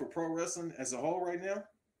doing for pro wrestling as a whole right now?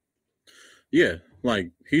 Yeah,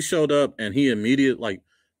 like he showed up and he immediately,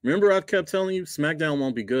 remember I kept telling you SmackDown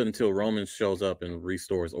won't be good until Roman shows up and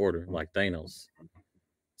restores order like Thanos.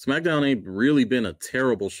 SmackDown ain't really been a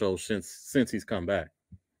terrible show since he's come back.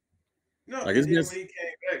 No, like, when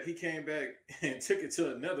he came back and took it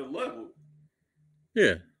to another level.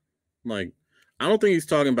 Yeah, like I don't think he's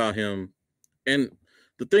talking about him. And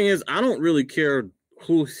the thing is, I don't really care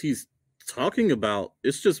who he's talking about.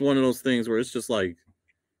 It's just one of those things where it's just like,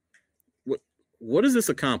 what is this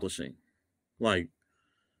accomplishing? Like,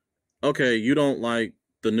 okay, you don't like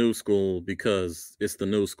the new school because it's the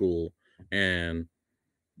new school, and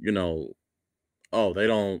you know, oh,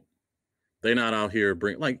 they not out here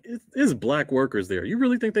bring like it's black workers there. You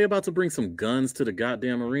really think they about to bring some guns to the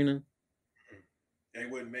goddamn arena? They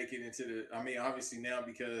wouldn't make it into the. I mean, obviously now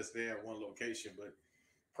because they have one location, but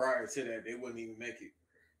prior to that, they wouldn't even make it.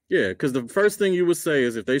 Yeah, because the first thing you would say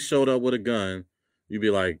is if they showed up with a gun, you'd be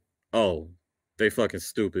like, "Oh, they fucking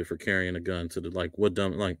stupid for carrying a gun to the like what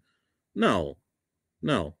dumb like." No,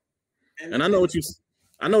 no. And And I know what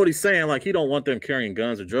he's saying. Like he don't want them carrying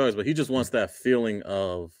guns or drugs, but he just wants that feeling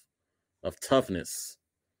of toughness.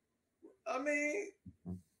 I mean,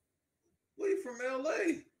 we from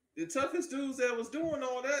LA. The toughest dudes that was doing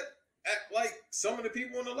all that act like some of the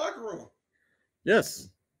people in the locker room. Yes,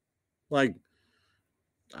 like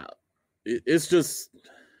it's just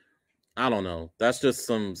I don't know. That's just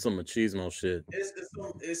some machismo shit.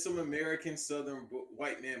 It's some American Southern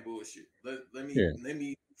white man bullshit. Yeah. Let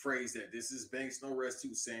me phrase that. This is Banks No Rest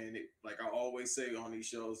too saying it. Like I always say on these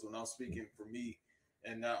shows when I'm speaking for me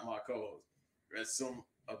and not my co-host. That's some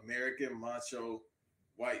American macho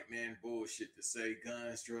white man bullshit to say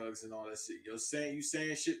guns, drugs, and all that shit. You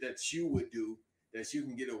saying shit that you would do that you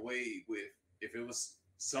can get away with if it was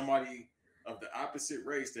somebody of the opposite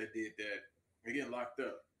race that did that. They're getting locked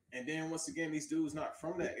up. And then once again, these dudes not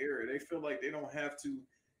from that area. They feel like they don't have to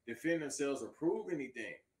defend themselves or prove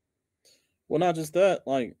anything. Well, not just that.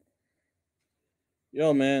 Like,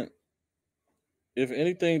 yo, man. If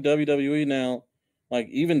anything, WWE now, like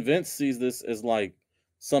even Vince sees this as like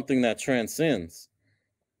something that transcends.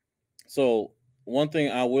 So one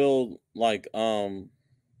thing I will like, one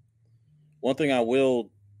thing I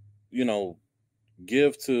will, you know,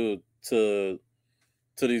 give to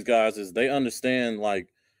these guys is they understand like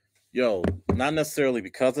yo, not necessarily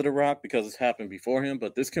because of The Rock, because it's happened before him,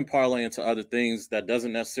 but this can parlay into other things that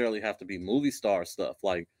doesn't necessarily have to be movie star stuff.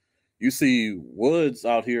 Like you see Woods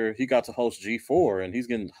out here, he got to host G4 and he's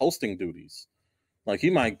getting hosting duties. Like he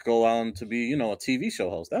might go on to be, you know, a TV show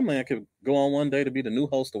host. That man could go on one day to be the new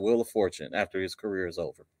host of Wheel of Fortune after his career is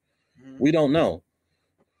over. Mm-hmm. We don't know.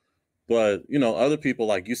 But, you know, other people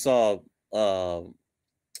like you saw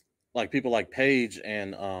like people like Paige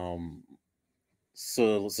and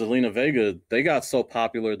so Zelina Vega, they got so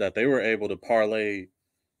popular that they were able to parlay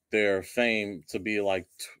their fame to be like,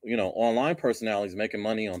 you know, online personalities making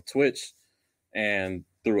money on Twitch and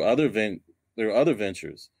through other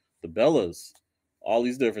ventures, the Bellas, all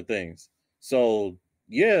these different things. So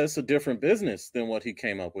yeah, it's a different business than what he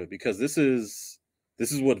came up with because this is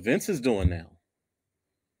what Vince is doing now.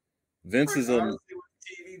 Vince is a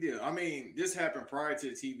TV deal. I mean, this happened prior to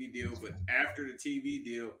the TV deal, but after the TV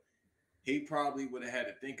deal, he probably would have had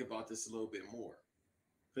to think about this a little bit more.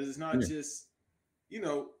 Because it's not just, you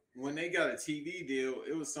know, when they got a TV deal,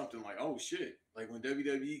 it was something like, oh shit. Like when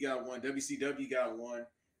WWE got one, WCW got one,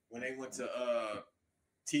 when they went to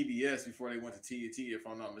TBS before they went to TNT, if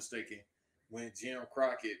I'm not mistaken, when Jim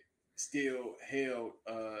Crockett still held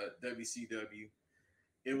WCW,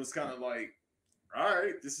 it was kind of like, all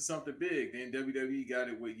right, this is something big. Then WWE got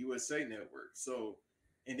it with USA Network. So,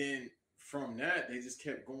 and then from that, they just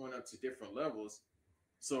kept going up to different levels.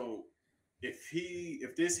 So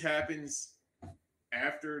if this happens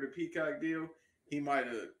after the Peacock deal, he might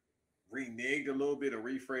have reneged a little bit or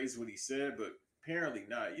rephrased what he said, but apparently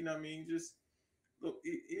not. You know what I mean? Just look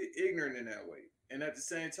ignorant in that way. And at the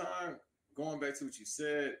same time, going back to what you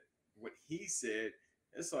said, what he said,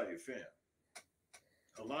 it's like, fam,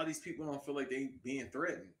 a lot of these people don't feel like they being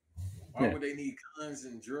threatened. Why would they need guns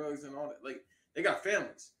and drugs and all that? Like they got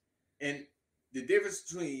families. And the difference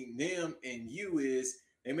between them and you is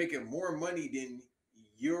they making more money than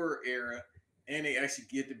your era and they actually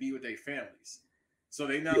get to be with their families. So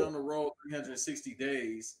they not on the road 360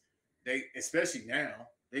 days. They, especially now,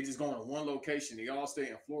 they just go to one location. They all stay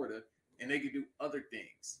in Florida and they can do other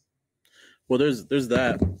things. Well, there's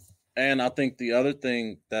that. And I think the other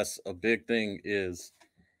thing that's a big thing is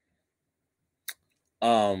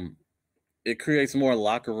it creates more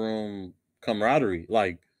locker room camaraderie.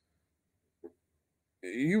 Like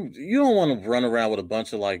you don't want to run around with a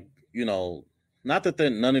bunch of like, you know, not that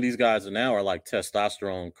none of these guys are now are like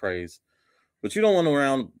testosterone craze, but you don't want to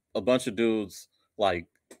around a bunch of dudes like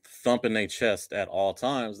thumping their chest at all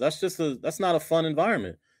times. That's not a fun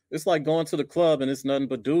environment. It's like going to the club and it's nothing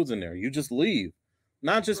but dudes in there. You just leave.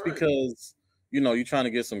 Not just because, you know, you're trying to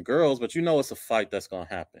get some girls, but you know it's a fight that's going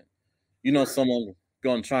to happen. You know someone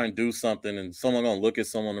going to try and do something and someone going to look at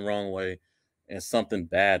someone the wrong way and something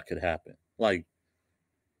bad could happen. Like,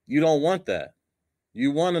 you don't want that.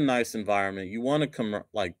 You want a nice environment. You want to come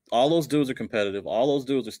like all those dudes are competitive. All those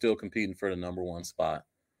dudes are still competing for the number one spot.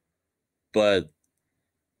 but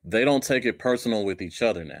they don't take it personal with each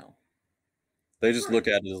other now. They just look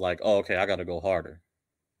at it as like, oh, okay, I got to go harder.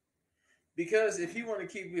 Because if you want to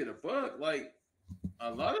keep it a buck, like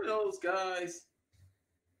a lot of those guys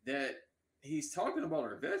that he's talking about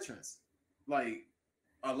are veterans. Like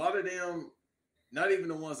a lot of them, not even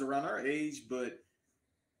the ones around our age, but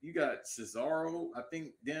you got Cesaro, I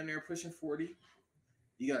think down there pushing 40.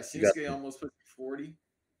 You got Shinsuke almost pushing 40.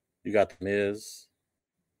 You got the Miz.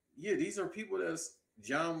 Yeah, these are people that's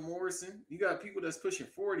John Morrison. You got people that's pushing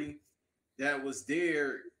 40 that was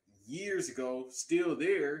there years ago, still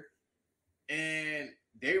there. And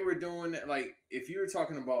they were doing that. Like, if you were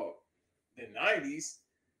talking about the 90s,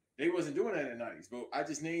 they wasn't doing that in the 90s. But I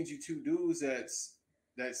just named you two dudes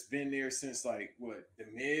that's been there since like what, the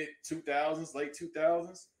mid 2000s, late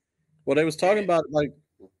 2000s. Well, they was talking about like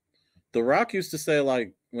The Rock used to say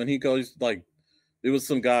like when he goes like it was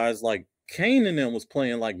some guys like Kane and them was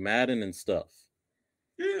playing like Madden and stuff.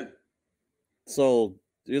 Yeah. So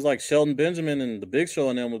it was like Shelton Benjamin and the Big Show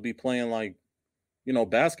and them would be playing like, you know,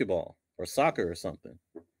 basketball or soccer or something.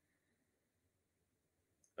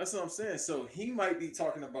 That's what I'm saying. So he might be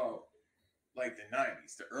talking about like the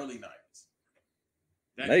 90s, the early 90s.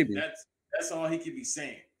 Maybe that's all he could be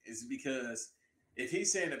saying, is because if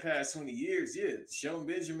he's saying the past 20 years, yeah, Shelton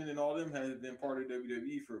Benjamin and all them have been part of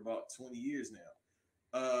WWE for about 20 years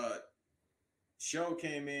now. Show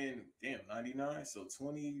came in, 99, so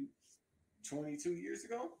 22 years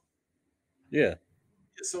ago. Yeah.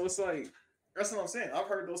 So it's like, that's what I'm saying. I've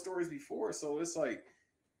heard those stories before. So it's like,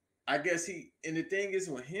 I guess and the thing is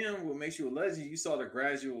with him, what makes you a legend, you saw the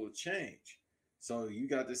gradual change. So you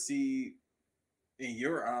got to see in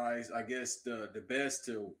your eyes, I guess, the best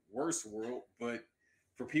to worst world. But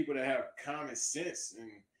for people that have common sense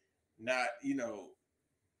and not, you know,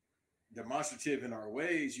 demonstrative in our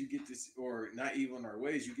ways, you get to, or not even in our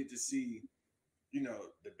ways, you get to see, you know,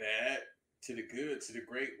 the bad to the good to the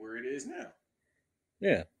great where it is now.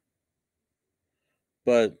 Yeah.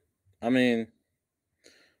 But I mean,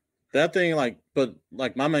 that thing, like, but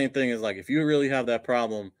like my main thing is like, if you really have that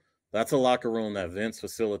problem, that's a locker room that Vince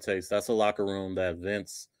facilitates. That's a locker room that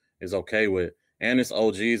Vince is okay with. And it's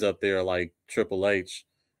OGs up there like Triple H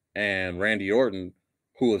and Randy Orton,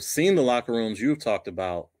 who have seen the locker rooms you've talked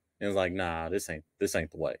about, and it's like, nah, this ain't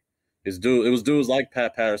the way. It was dudes like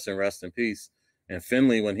Pat Patterson, rest in peace, and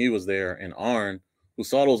Finley when he was there, and Arn, who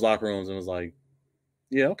saw those locker rooms and was like,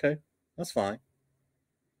 yeah, okay, that's fine.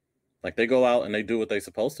 Like they go out and they do what they're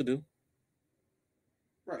supposed to do.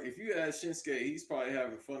 Right. If you ask Shinsuke, he's probably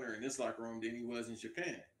having funner in this locker room than he was in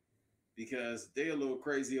Japan, because they're a little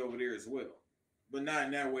crazy over there as well, but not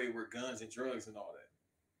in that way where guns and drugs and all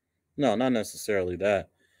that. No, not necessarily that,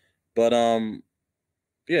 but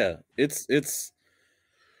yeah, it's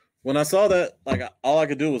when I saw that, like all I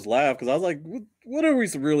could do was laugh because I was like, what are we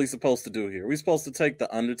really supposed to do here? Are we supposed to take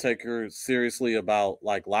the Undertaker seriously about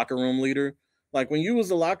like locker room leader? Like when you was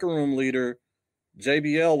the locker room leader,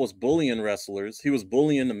 JBL was bullying wrestlers. He was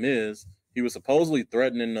bullying the Miz. He was supposedly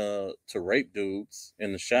threatening to rape dudes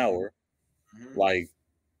in the shower. Mm-hmm. Like,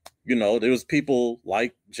 you know, there was people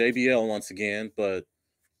like JBL once again, but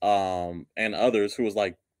and others who was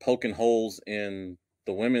like poking holes in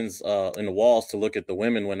the women's in the walls to look at the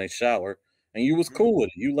women when they shower, and you was cool with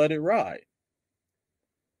it. You let it ride.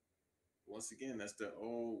 Once again, that's the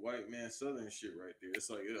old white man Southern shit right there. It's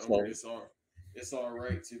like it's all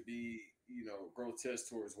right to be, you know, grotesque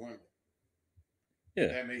towards women. Yeah,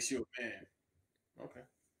 that makes you a man. Okay,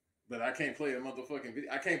 but I can't play a motherfucking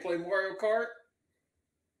video. I can't play Mario Kart.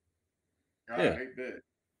 All right, bet.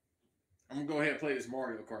 I'm gonna go ahead and play this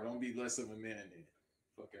Mario Kart. I'm gonna be less of a man then.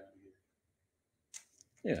 Fuck out of here.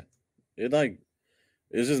 Yeah,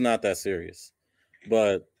 it's just not that serious.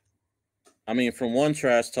 But I mean, from one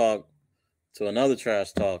trash talk to another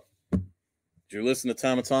trash talk. Did you listen to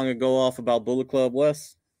Tama Tonga go off about Bullet Club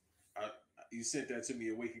West? You sent that to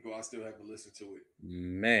me a week ago. I still haven't listened to it.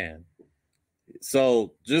 Man.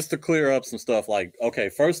 So just to clear up some stuff, like, okay,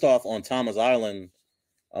 first off, on Tama's Island,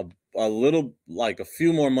 a little, like a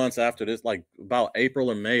few more months after this, like about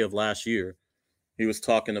April or May of last year, he was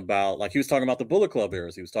talking about the Bullet Club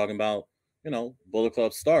eras. He was talking about, you know, Bullet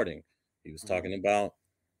Club starting. He was talking about,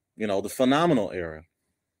 you know, the Phenomenal era.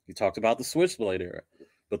 He talked about the Switchblade era.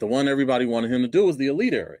 But the one everybody wanted him to do was the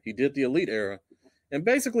Elite era. He did the Elite era. And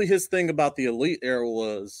basically his thing about the Elite era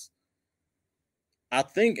was, I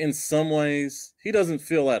think in some ways he doesn't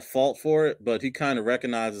feel at fault for it, but he kind of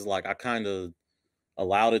recognizes like I kind of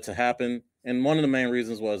allowed it to happen. And one of the main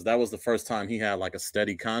reasons was that was the first time he had like a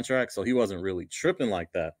steady contract. So he wasn't really tripping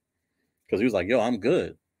like that because he was like, yo, I'm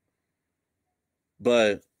good.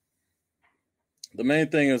 But the main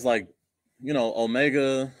thing is like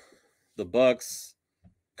Omega, the Bucks,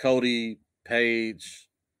 Cody, Paige,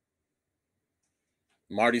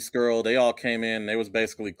 Marty Skrull, they all came in. They was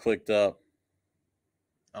basically clicked up.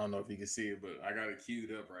 I don't know if you can see it, but I got it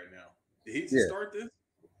queued up right now. Did he just Yeah. start this?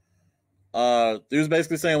 He was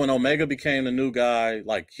basically saying when Omega became the new guy,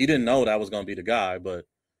 like he didn't know that was gonna be the guy, but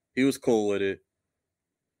he was cool with it.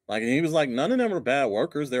 Like, and he was like, none of them are bad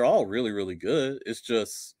workers. They're all really, really good. It's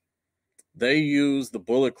just they use the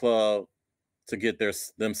Bullet Club to get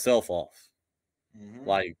themselves off,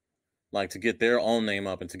 like to get their own name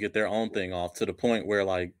up and to get their own thing off, to the point where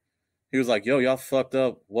like he was like, yo, y'all fucked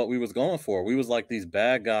up what we was going for. We was like these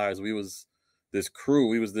bad guys. We was this crew.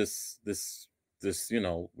 We was this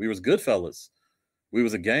we was Goodfellas. We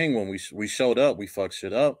was a gang when we showed up. We fucked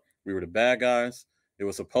shit up. We were the bad guys. It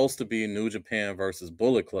was supposed to be New Japan versus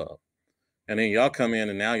Bullet Club. And then y'all come in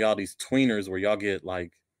and now y'all these tweeners where y'all get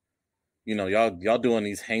like, y'all doing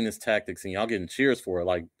these heinous tactics and y'all getting cheers for it.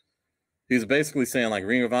 Like, he's basically saying like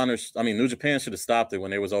Ring of Honor, New Japan should have stopped it when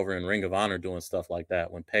they was over in Ring of Honor doing stuff like that,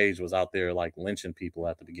 when Paige was out there like lynching people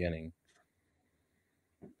at the beginning.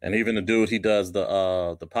 And even the dude he does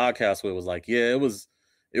the podcast with was like, yeah, it was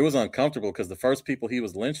uncomfortable because the first people he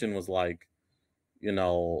was lynching was like, I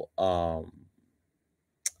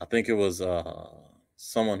think it was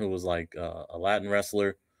someone who was like a Latin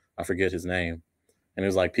wrestler. I forget his name. And it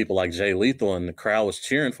was like people like Jay Lethal, and the crowd was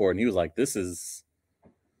cheering for it. And he was like, this is,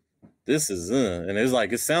 and it was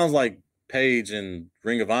like, it sounds like Paige and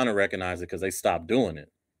Ring of Honor recognize it because they stopped doing it.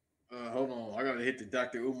 Hold on. I got to hit the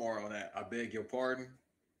Dr. Umar on that. I beg your pardon.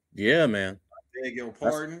 Yeah, man. I beg your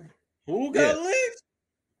pardon. Who got lynched?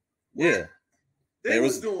 Yeah. They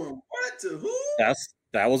was doing what to who?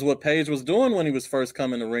 That was what Paige was doing when he was first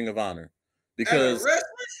coming to Ring of Honor. Because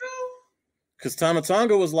Tama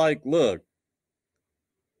Tonga was like, look,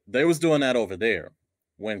 they was doing that over there.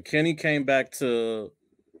 When Kenny came back to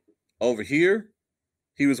over here,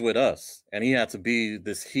 he was with us. And he had to be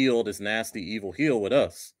this heel, this nasty, evil heel with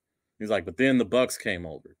us. He's like, but then the Bucks came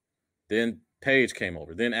over. Then Paige came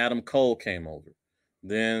over. Then Adam Cole came over.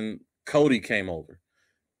 Then Cody came over.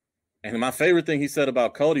 And my favorite thing he said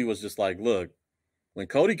about Cody was just like, look, when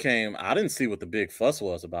Cody came, I didn't see what the big fuss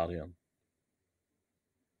was about him.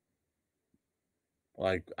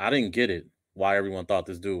 Like, I didn't get it, why everyone thought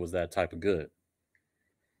this dude was that type of good.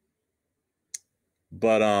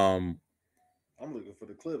 But I'm looking for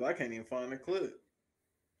the clip. I can't even find the clip.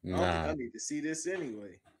 Nah. I need to see this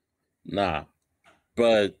anyway. Nah.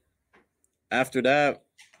 But after that,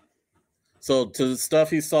 so to the stuff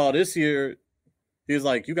he saw this year, he's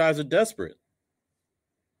like, you guys are desperate.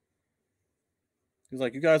 He's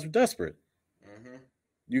like, you guys are desperate. Mm-hmm.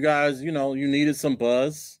 You guys, you needed some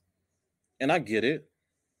buzz. And I get it.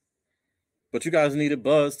 But you guys needed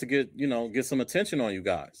buzz to get some attention on you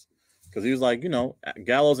guys. Because he was like,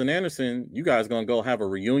 Gallows and Anderson, you guys going to go have a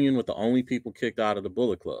reunion with the only people kicked out of the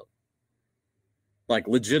Bullet Club. Like,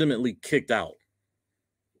 legitimately kicked out.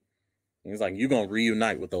 He's like, you're going to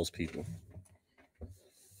reunite with those people.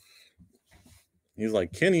 He's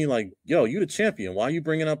like, Kenny, like, yo, you the champion. Why are you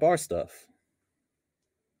bringing up our stuff?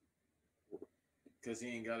 Because he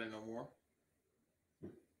ain't got it no more.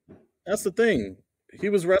 That's the thing. He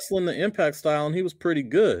was wrestling the Impact style, and he was pretty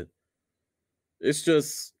good. It's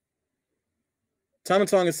just, Tama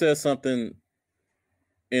Tonga says something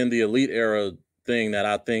in the Elite Era thing that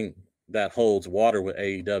I think that holds water with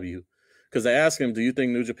AEW. Because they asked him, do you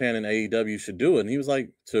think New Japan and AEW should do it? And he was like,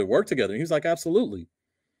 to work together. And he was like, absolutely.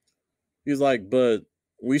 He's like, but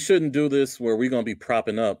we shouldn't do this where we're going to be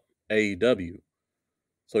propping up AEW.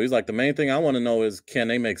 So he's like, the main thing I want to know is, can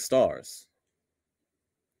they make stars?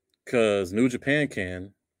 Because New Japan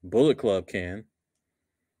can, Bullet Club can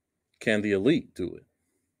the Elite do it?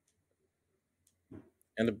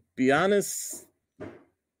 And to be honest,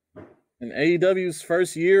 in AEW's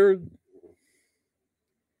first year,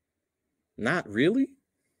 not really.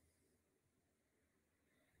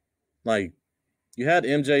 Like, you had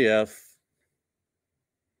MJF,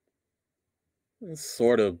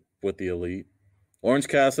 sort of with the Elite. Orange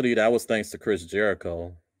Cassidy, that was thanks to Chris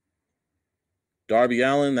Jericho. Darby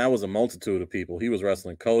Allin, that was a multitude of people. He was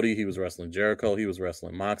wrestling Cody, he was wrestling Jericho, he was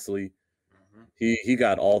wrestling Moxley. Mm-hmm. He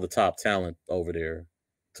got all the top talent over there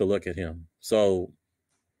to look at him. So,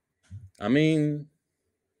 I mean,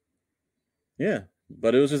 yeah.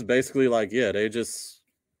 But it was just basically like, yeah, they're just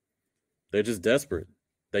desperate.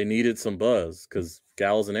 They needed some buzz because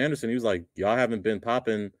Gallows and Anderson, he was like, y'all haven't been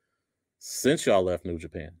popping since y'all left New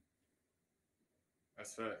Japan.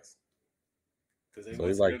 That's facts. Because they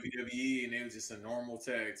went to WWE and they was just a normal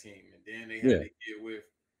tag team. And then they had to get with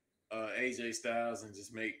AJ Styles and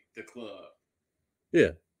just make the club.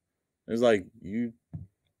 Yeah. It's like you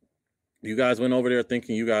guys went over there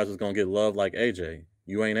thinking you guys was gonna get love like AJ.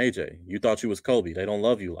 You ain't AJ. You thought you was Kobe. They don't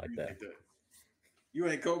love you like that. You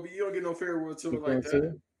ain't Kobe. You don't get no farewell tour like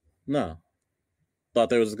that. No. Thought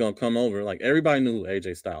they was just gonna come over. Like everybody knew who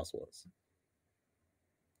AJ Styles was.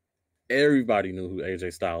 Everybody knew who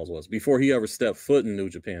AJ Styles was before he ever stepped foot in New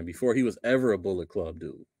Japan, before he was ever a Bullet Club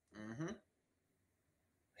dude. Mm-hmm.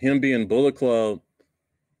 Him being Bullet Club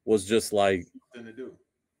was just like something to do.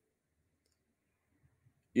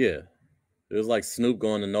 Yeah. It was like Snoop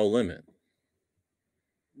going to No Limit.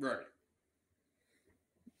 Right.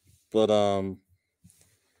 But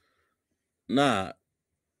nah.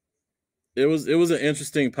 It was an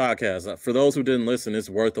interesting podcast. For those who didn't listen, it's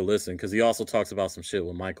worth a listen because he also talks about some shit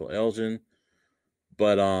with Michael Elgin.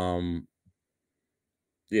 But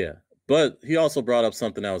yeah. But he also brought up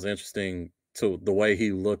something that was interesting to the way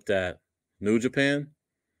he looked at New Japan.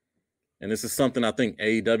 And this is something I think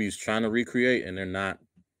AEW is trying to recreate, and they're not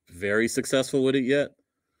very successful with it yet,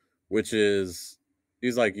 which is,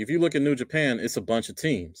 he's like, if you look at New Japan, it's a bunch of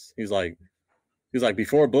teams. He's like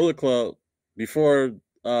before Bullet Club,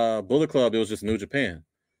 it was just New Japan.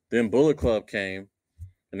 Then Bullet Club came,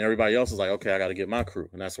 and everybody else was like, okay, I got to get my crew.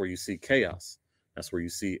 And that's where you see Chaos. That's where you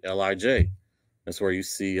see LIJ. That's where you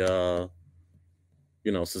see,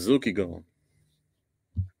 Suzuki going.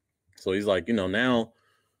 So he's like, now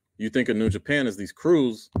you think of New Japan as these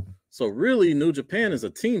crews. So really, New Japan is a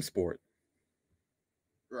team sport.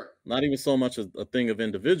 Right. Not even so much a thing of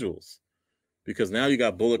individuals. Because now you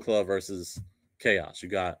got Bullet Club versus Chaos. You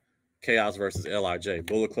got Chaos versus LIJ.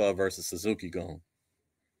 Bullet Club versus Suzuki going.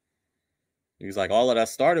 He's like, all of that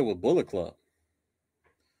started with Bullet Club.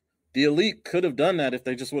 The Elite could have done that if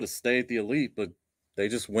they just would have stayed the Elite, but they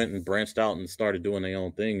just went and branched out and started doing their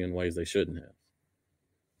own thing in ways they shouldn't have.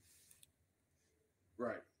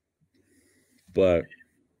 Right. But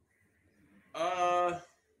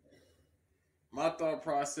my thought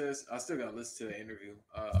process, I still gotta listen to the interview.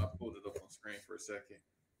 I pulled it up on screen for a second.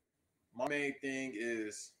 My main thing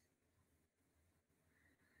is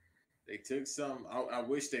they took some. I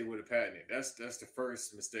wish they would have patented. That's the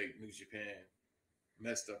first mistake New Japan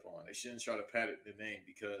messed up on. They shouldn't try to patent the name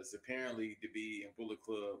because apparently to be in Bullet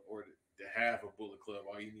Club or to have a Bullet Club,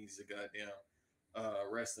 all you need is a goddamn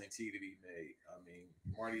wrestling tee to be made. I mean,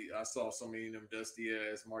 Marty, I saw so many of them dusty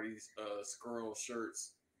ass Marty's Skrull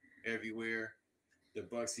shirts everywhere. The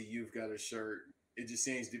Buxy Youth got a shirt. It just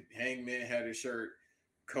seems the Hangman had a shirt.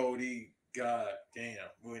 Cody, god damn,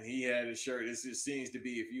 when he had a shirt, it just seems to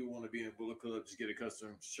be if you want to be in a Bullet Club, just get a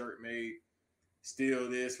custom shirt made. Steal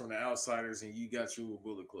this from the outsiders, and you got you a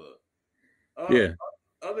Bullet Club. Yeah.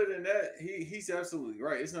 Other than that, he's absolutely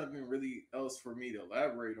right. It's nothing really else for me to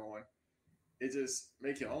elaborate on. It just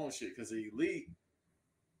make your own shit because the Elite,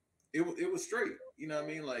 it was straight. You know what I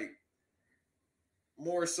mean? Like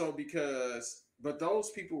more so because, but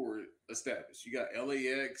those people were established. You got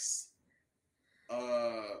LAX,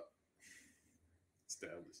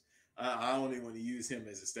 established. I don't even want to use him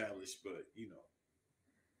as established, but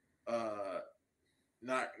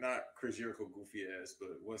not Chris Jericho goofy ass, but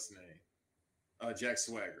what's the name? Jack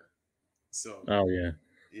Swagger. So yeah,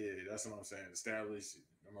 that's what I'm saying. Established.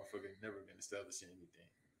 I'm motherfucking never been established in anything.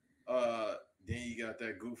 Then you got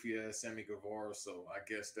that goofy ass Sammy Guevara, so I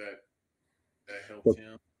guess that helped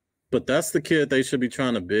him. But that's the kid they should be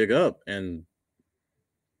trying to big up, and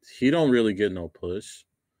he don't really get no push.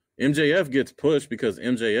 MJF gets pushed because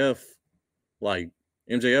MJF was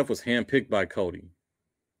handpicked by Cody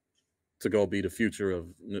to go be the future of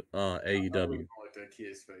AEW. I don't like that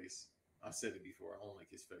kid's face. I've said it before. I don't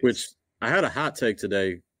like his face. Which I had a hot take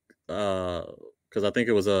today because I think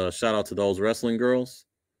it was a shout out to those wrestling girls.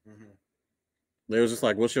 Mm-hmm. They was just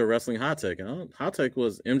like, what's your wrestling hot take? And hot take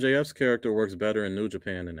was MJF's character works better in New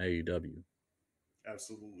Japan than AEW.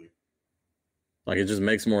 Absolutely. Like, it just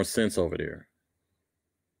makes more sense over there.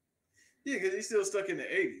 Yeah, because he's still stuck in the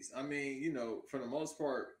 80s. I mean, for the most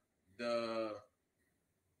part, the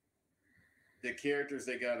characters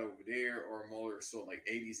they got over there are more so like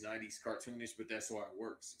 80s, 90s cartoonish, but that's why it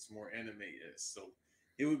works. It's more anime-esque. So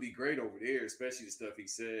it would be great over there, especially the stuff he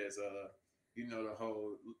says, the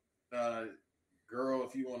whole girl,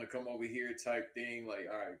 if you want to come over here type thing. Like,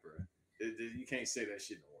 all right, bro, you can't say that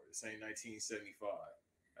shit no more. This ain't 1975. All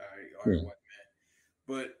right, white man.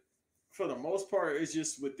 But for the most part, it's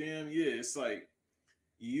just with them, it's like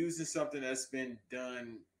using something that's been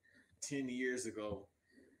done 10 years ago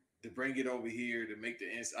to bring it over here to make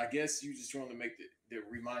I guess you just want to make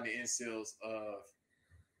remind the incels of,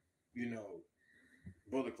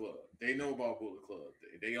 Bullet Club. They know about Bullet Club.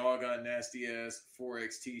 They all got nasty ass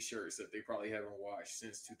 4X t-shirts that they probably haven't washed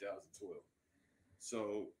since 2012.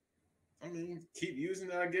 So I mean, keep using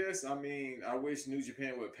it, I guess. I mean, I wish New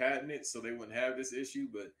Japan would patent it so they wouldn't have this issue,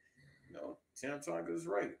 but Tam Tonga is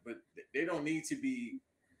right. But they don't need to be.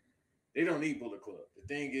 They don't need Bullet Club. The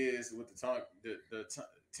thing is, with the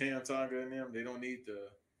Tam Tonga and them, they don't need the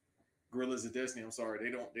Gorillas of Destiny. I'm sorry,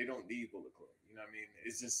 they don't need Bullet Club. You know what I mean?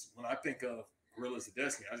 It's just when I think of Gorillas of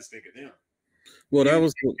Destiny, I just think of them. Well, that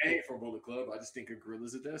was came from Bullet Club. I just think of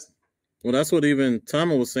Gorillas of Destiny. Well, that's what even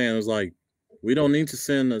Tama was saying. It was like, we don't need to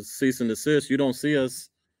send a cease and desist. You don't see us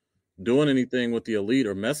doing anything with the elite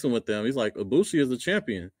or messing with them. He's like, Ibushi is the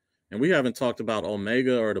champion, and we haven't talked about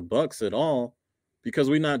Omega or the Bucks at all because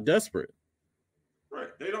we're not desperate. Right.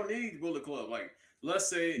 They don't need Bullet Club. Like, let's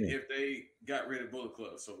say if they got rid of Bullet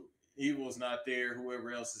Club, so Evil's not there,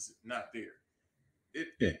 whoever else is not there.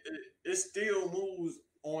 It still moves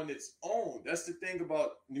on its own. That's the thing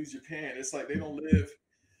about New Japan. It's like they don't live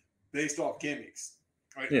based off gimmicks.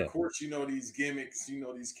 Right? Of course, these gimmicks,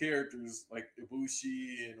 these characters like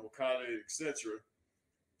Ibushi and Okada, etc.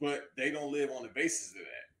 But they don't live on the basis of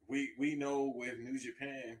that. We know with New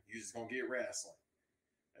Japan, you're just gonna get wrestling.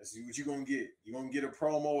 That's what you're gonna get. You're gonna get a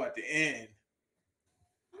promo at the end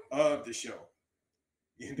of the show.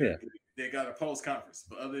 They got a post conference,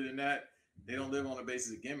 but other than that, they don't live on the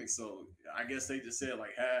basis of gimmicks. So I guess they just said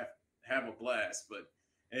like have a blast, but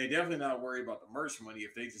they definitely not worried about the merch money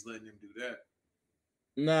if they just letting them do that.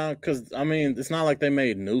 Nah, because I mean, it's not like they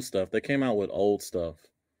made new stuff. They came out with old stuff.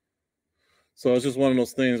 So it's just one of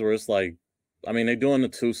those things where it's like, I mean, they doing the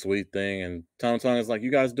Too Sweet thing, and Tama Tonga is like,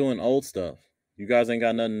 you guys doing old stuff. You guys ain't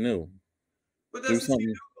got nothing new. But that's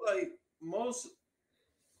something like most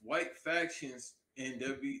white factions in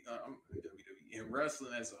WWE in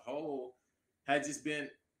wrestling as a whole had just been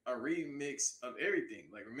a remix of everything.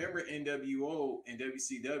 Like, remember NWO and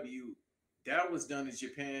WCW, that was done in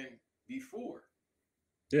Japan before.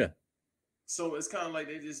 Yeah. So it's kind of like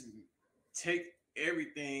they just take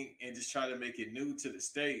everything and just try to make it new to the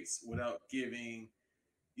States without giving,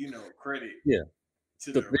 credit. Yeah.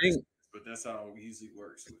 To the thing, but that's how it usually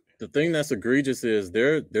works. The thing that's egregious is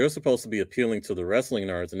they're supposed to be appealing to the wrestling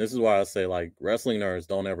nerds, and this is why I say like wrestling nerds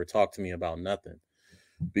don't ever talk to me about nothing,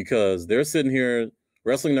 because they're sitting here. The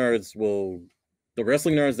wrestling nerds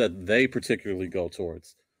that they particularly go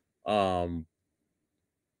towards, are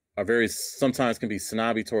sometimes can be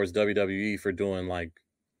snobby towards WWE for doing like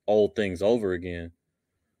old things over again.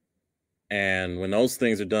 And when those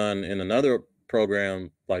things are done in another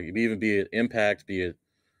program, like even be it Impact, be it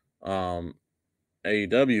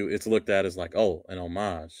AEW, it's looked at as like, oh, an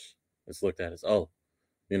homage. It's looked at as,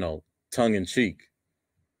 tongue in cheek.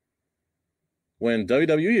 When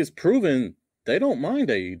WWE is proven they don't mind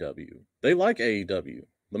AEW. They like AEW.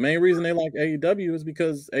 The main reason they like AEW is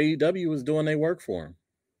because AEW is doing their work for them.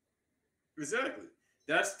 Exactly.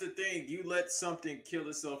 That's the thing. You let something kill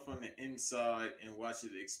itself from the inside and watch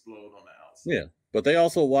it explode on the outside. Yeah, but they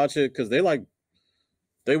also watch it because they watch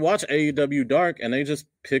AEW Dark, and they just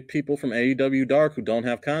pick people from AEW Dark who don't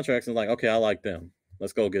have contracts and like, okay, I like them.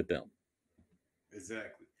 Let's go get them.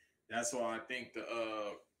 Exactly. That's why I think the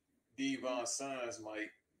Devon's sons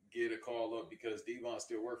might get a call up because Devon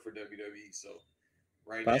still work for WWE. So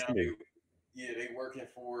right Possibly. now, they working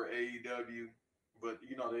for AEW, but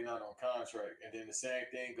they're not on contract. And then the same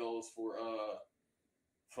thing goes for I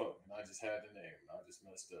just had the name. I just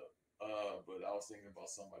messed up. But I was thinking about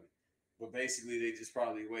somebody. But basically, they just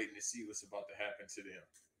probably waiting to see what's about to happen to them.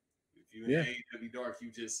 If you in AEW Dark,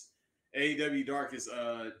 AEW Dark is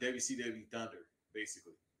WCW Thunder,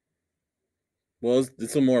 basically. Well,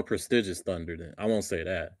 it's a more prestigious Thunder than I won't say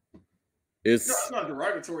that. It's not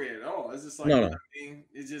derogatory at all. It's just like no. I mean,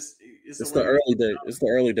 it's the early days. It's the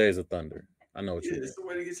early days of Thunder. I know what you mean. It's the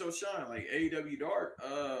way to get your shine. Like AEW Dark,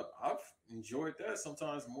 I've enjoyed that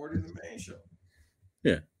sometimes more than the main show.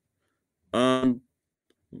 Yeah. I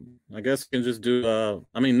guess we can just do.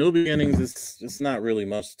 New beginnings. It's not really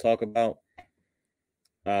much to talk about.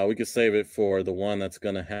 We could save it for the one that's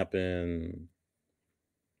going to happen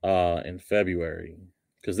in February,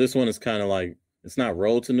 because this one is kind of like, it's not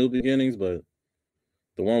Road to New Beginnings, but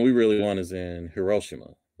the one we really want is in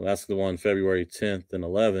Hiroshima. Well, that's the one February 10th and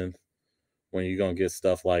 11th, when you're going to get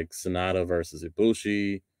stuff like Sonata versus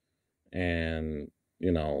Ibushi and,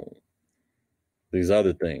 these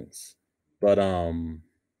other things. But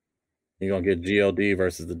you're going to get GLD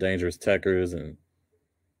versus the Dangerous Tekkers and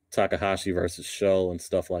Takahashi versus Sho and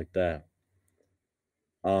stuff like that.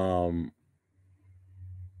 But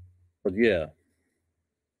yeah.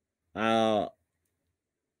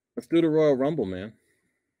 Let's do the Royal Rumble, man.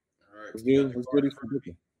 All right. Let's do these for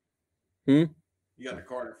people. You got the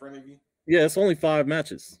card in front of you? Yeah, it's only 5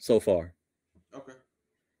 matches so far. Okay.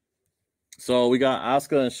 So we got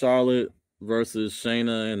Asuka and Charlotte versus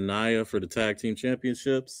Shayna and Nia for the tag team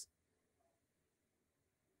championships.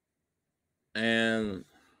 And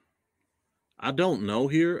I don't know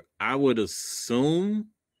here. I would assume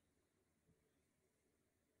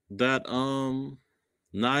that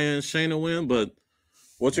Nia and Shayna win, but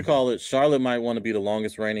Charlotte might want to be the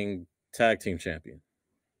longest reigning tag team champion.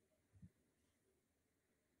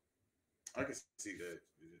 I can see that.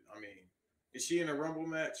 I mean, is she in a Rumble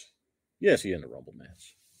match? Yeah, she in the Rumble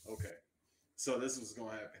match. Okay. So this is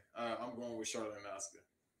going to happen. I'm going with Charlotte and Asuka.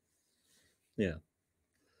 Yeah.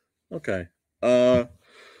 Okay. The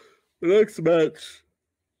next match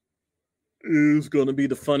is going to be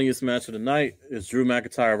the funniest match of the night. It's Drew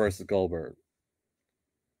McIntyre versus Goldberg.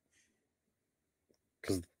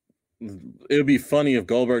 Because it would be funny if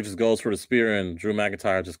Goldberg just goes for the spear and Drew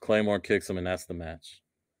McIntyre just Claymore kicks him and that's the match.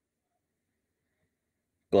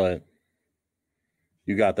 But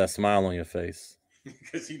you got that smile on your face.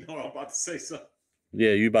 Because you know I'm about to say something.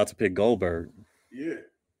 Yeah, you about to pick Goldberg. Yeah.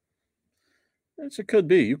 It could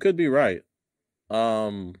be. You could be right.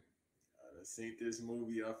 I've seen this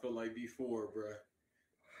movie, I feel like before, bro.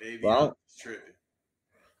 Maybe I'm tripping.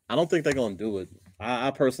 I don't think they're going to do it. I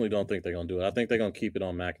personally don't think they're going to do it. I think they're going to keep it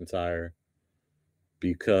on McIntyre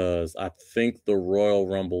because I think the Royal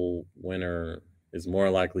Rumble winner is more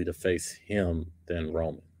likely to face him than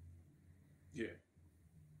Roman. Yeah.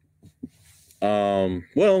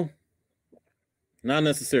 Well, not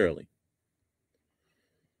necessarily.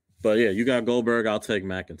 But yeah, you got Goldberg, I'll take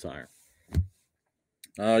McIntyre.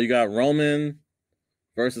 You got Roman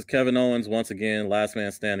versus Kevin Owens once again, last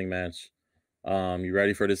man standing match. You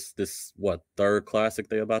ready for this third classic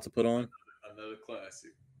they're about to put on? Another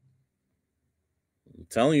classic. I'm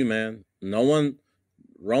telling you, man.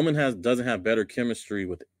 Roman doesn't have better chemistry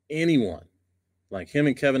with anyone. Like him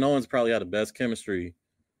and Kevin Owens probably had the best chemistry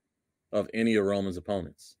of any of Roman's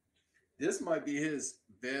opponents. This might be his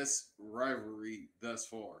best rivalry thus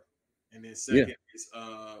far. And then second is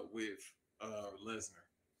with Lesnar.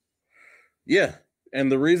 Yeah.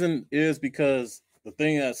 And the reason is because the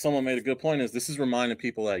thing that someone made a good point is this is reminding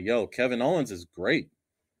people that, Kevin Owens is great.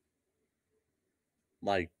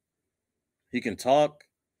 Like, he can talk,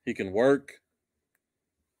 he can work,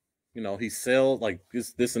 he sells, like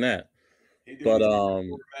this and that. He did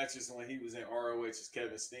matches when he was in ROH's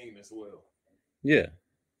Kevin Steen as well. Yeah.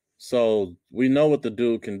 So we know what the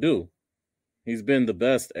dude can do. He's been the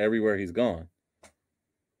best everywhere he's gone.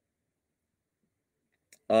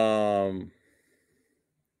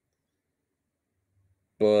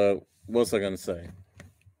 But what's I gonna say?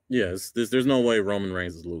 Yes, there's no way Roman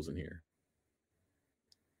Reigns is losing here.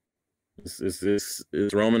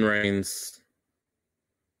 It's Roman Reigns,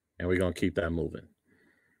 and we're gonna keep that moving.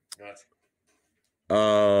 Gotcha.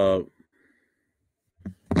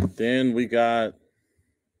 Then we got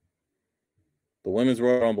the Women's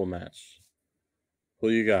Royal Rumble match. Who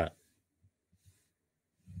you got?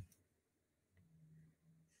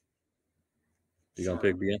 You gonna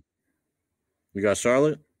pick again? You got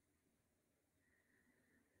Charlotte?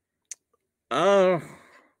 Brother,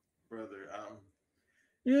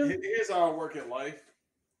 here's how I work in life.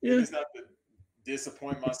 Yeah. It's not to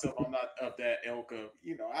disappoint myself. I'm not of that ilk of,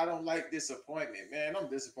 I don't like disappointment, man. I'm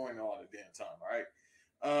disappointed all the damn time, right?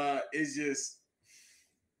 It's just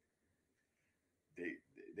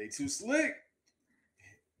they too slick.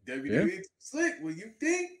 WWE too slick. When you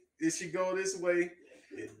think it should go this way,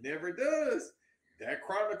 it never does. That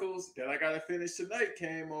Chronicles that I gotta finish tonight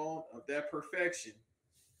came on of that perfection.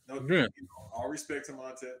 No, all respect to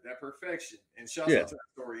Monta, that perfection. And shout out to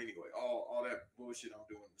that story anyway. All that bullshit I'm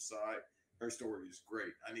doing aside, her story is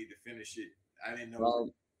great. I need to finish it. I didn't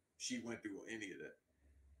know she went through any of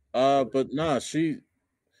that. But nah,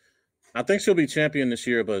 I think she'll be champion this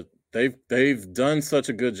year, but they've done such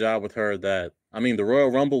a good job with her that the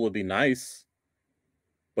Royal Rumble would be nice,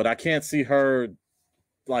 but I can't see her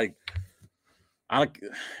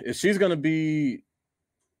if she's gonna be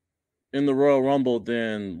in the Royal Rumble,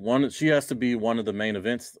 then she has to be one of the main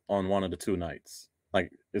events on one of the two nights.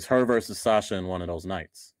 Like it's her versus Sasha in one of those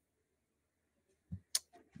nights.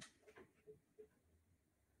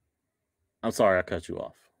 I'm sorry I cut you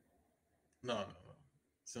off. No. As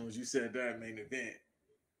soon as you said that main event.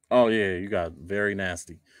 Oh yeah, you got very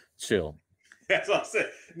nasty. Chill. That's what I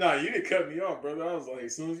said. No, you didn't cut me off, brother. I was like,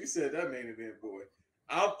 as soon as you said that main event, boy,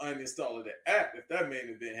 I'm uninstalling the app if that main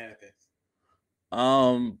event happens.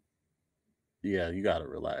 Yeah, you gotta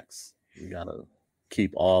relax. You gotta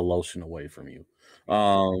keep all lotion away from you. It's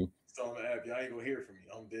on the app. Y'all ain't gonna hear from me.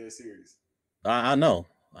 I'm dead serious. I know.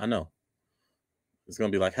 It's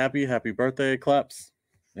gonna be like happy birthday claps.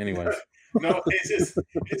 Anyways. No, it's just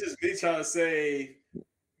me trying to save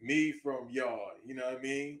me from y'all. You know what I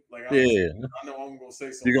mean? Like I know I'm gonna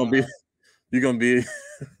say something. You're gonna be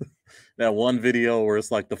that one video where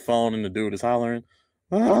it's like the phone and the dude is hollering.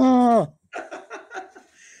 Ah!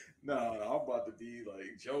 No, I'm about to be like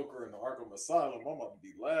Joker in the Arkham Asylum. I'm about to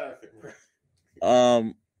be laughing.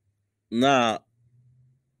 Nah.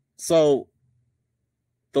 So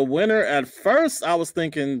the winner at first, I was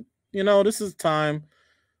thinking, this is time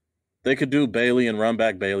they could do Bayley and run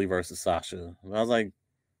back Bayley versus Sasha. I was like,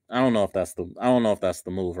 I don't know if that's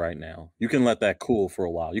the move right now. You can let that cool for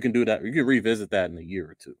a while. You can do that. You can revisit that in a year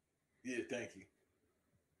or two. Yeah, thank you.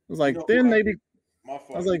 I was like, then maybe. My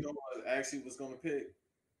fault. I was like, what I actually was going to pick?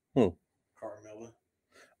 Who? Carmella.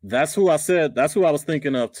 That's who I said. That's who I was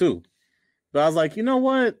thinking of too. But I was like, you know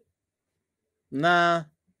what? Nah,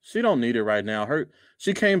 she don't need it right now.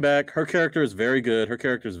 She came back. Her character is very good. Her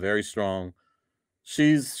character is very strong.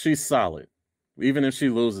 She's solid. Even if she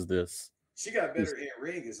loses this. She got better in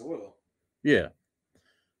ring as well. Yeah.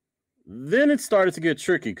 Then it started to get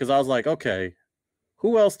tricky because I was like, okay,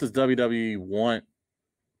 who else does WWE want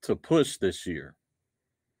to push this year?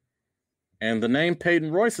 And the name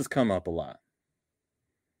Peyton Royce has come up a lot.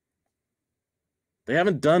 They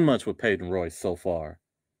haven't done much with Peyton Royce so far.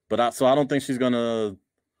 So I don't think she's gonna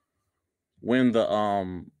win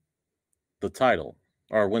the title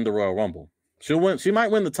or win the Royal Rumble. She might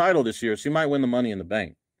win the title this year. She might win the Money in the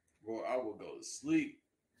Bank. Well, I will go to sleep.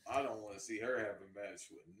 I don't want to see her have a match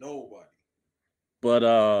with nobody. But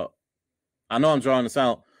I know I'm drawing this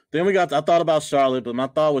out. Then I thought about Charlotte, but my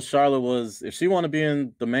thought with Charlotte was if she want to be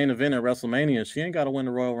in the main event at WrestleMania, she ain't got to win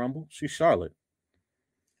the Royal Rumble. She's Charlotte.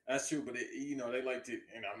 That's true, but they like to,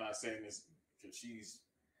 and I'm not saying this because she's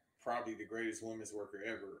probably the greatest women's worker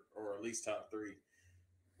ever, or at least top 3.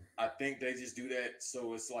 I think they just do that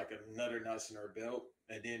so it's like another notch in her belt,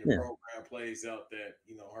 and then the program plays out that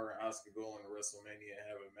her and Asuka go into WrestleMania and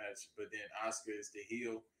have a match, but then Asuka is the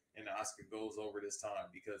heel, and Asuka goes over this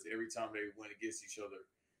time because every time they win against each other,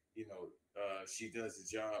 she does the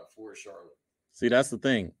job for Charlotte. See, that's the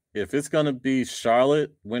thing. If it's gonna be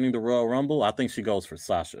Charlotte winning the Royal Rumble, I think she goes for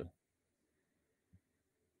Sasha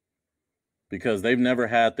because they've never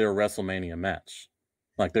had their WrestleMania match,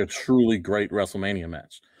 like their truly great WrestleMania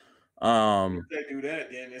match. If they do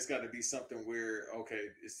that, then it's got to be something where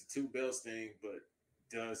it's the 2 belts thing, but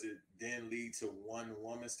does it then lead to one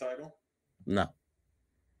woman's title? No.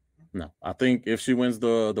 I think if she wins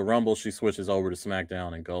the Rumble, she switches over to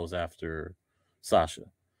SmackDown and goes after Sasha.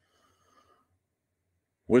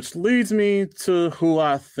 Which leads me to who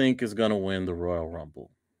I think is going to win the Royal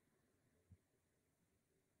Rumble.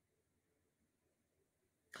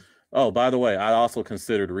 Oh, by the way, I also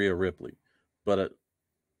considered Rhea Ripley, but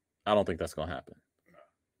I don't think that's going to happen. No.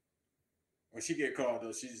 When she get called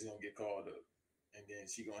up, she's just going to get called up, and then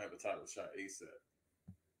she's going to have a title shot ASAP.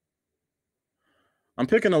 I'm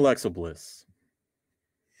picking Alexa Bliss.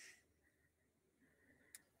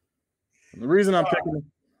 The reason I'm picking...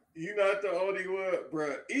 You're not the only one,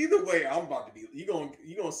 bro. Either way, I'm about to be. You're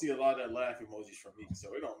gonna see a lot of laugh emojis from me,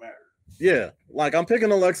 so it don't matter. Yeah, like I'm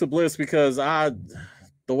picking Alexa Bliss because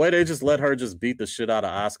the way they just let her just beat the shit out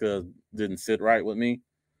of Asuka didn't sit right with me.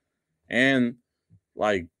 And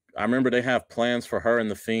like I remember they have plans for her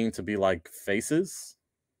and the Fiend to be like faces,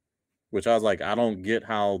 which I was like, I don't get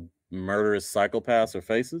how murderous psychopaths are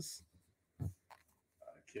faces. I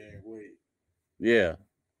can't wait. Yeah.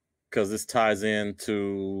 Because this ties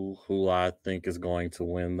into who I think is going to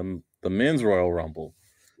win the men's Royal Rumble,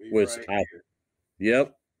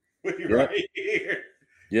 Yep. Right here.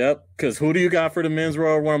 Yep. Because who do you got for the men's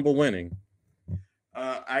Royal Rumble winning?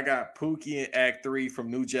 I got Pookie in Act 3 from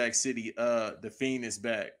New Jack City. The Fiend is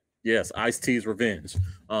back. Yes, Ice-T's revenge.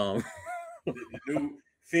 The new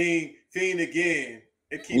Fiend again.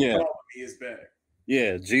 It keeps calling me is back.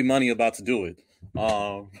 Yeah, G Money about to do it.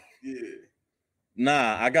 Yeah.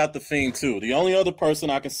 Nah, I got the Fiend too. The only other person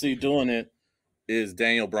I can see doing it is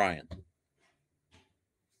Daniel Bryan.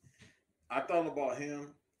 I thought about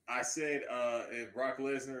him. I said if Brock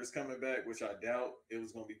Lesnar is coming back, which I doubt it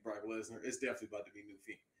was going to be Brock Lesnar, it's definitely about to be new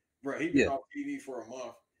Fiend. Bro, he been off TV for a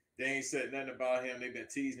month. They ain't said nothing about him. They've been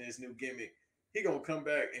teasing his new gimmick. He going to come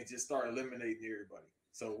back and just start eliminating everybody.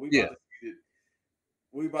 So we about to see it.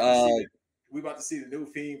 We about to see the new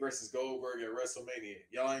Fiend versus Goldberg at WrestleMania.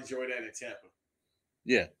 Y'all enjoy that in Tampa.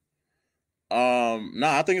 Yeah.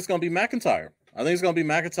 I think it's going to be McIntyre.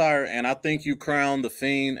 And I think you crown the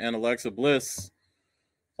Fiend and Alexa Bliss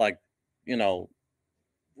like, Bro,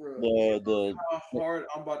 how hard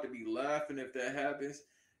I'm about to be laughing if that happens.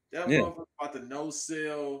 That motherfucker about to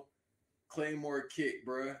no-sell Claymore kick,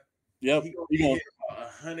 bro. Yep. He gonna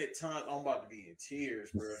 100 times. I'm about to be in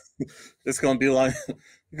tears, bro. It's gonna be like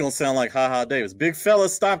it's gonna sound like Ha Davis. Big fella,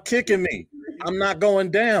 stop kicking me. I'm not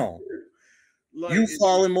going down. Like, You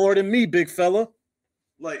falling more than me, big fella.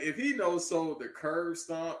 Like if he knows so the curve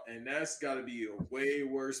stomp, and that's got to be a way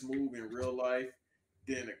worse move in real life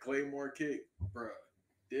than a Claymore kick, bro.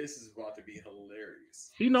 This is about to be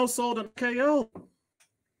hilarious. He knows so the KO.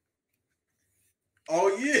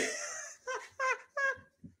 Oh yeah.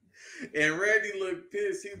 And Randy looked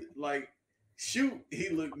pissed. He like shoot. He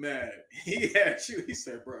looked mad. He had shoot. He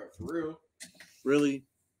said, "Bro, for real." Really?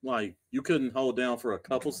 Like you couldn't hold down for a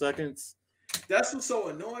couple seconds? That's what's so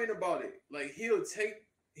annoying about it. Like he'll take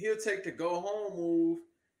the go home move,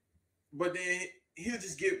 but then he'll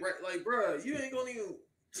just get right. Like, bro, you ain't gonna need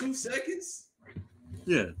 2 seconds.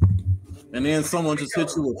 Yeah. And then someone just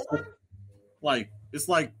hit you with like it's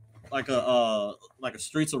like a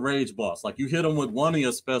Streets of Rage boss. Like you hit him with one of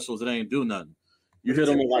your specials, it ain't do nothing. You hit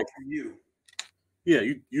him with like you. Yeah,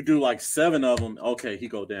 you do like 7 of them. Okay, he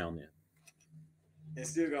go down there. And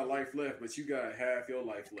still got life left, but you got half your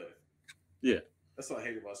life left. Yeah. That's what I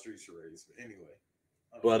hate about Streets of Rage. But anyway.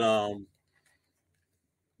 But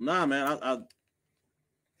nah, man,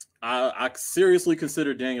 I seriously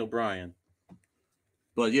consider Daniel Bryan.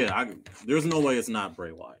 But yeah, there's no way it's not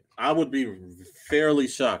Bray Wyatt. I would be fairly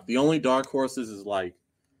shocked. The only dark horses is like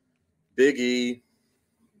Big E.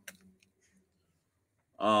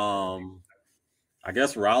 I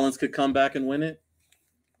guess Rollins could come back and win it.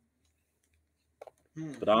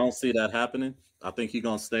 But I don't see that happening. I think he's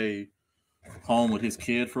gonna stay home with his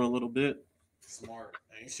kid for a little bit. Smart.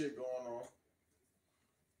 Ain't shit going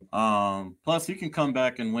on. Plus he can come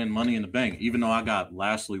back and win Money in the Bank, even though I got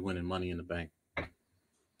Lashley winning Money in the Bank.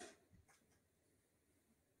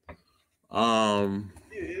 It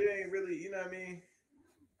ain't really, you know what I mean?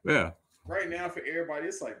 Yeah. Right now for everybody,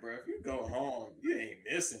 it's like, bro, if you go home, you ain't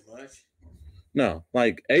missing much. No,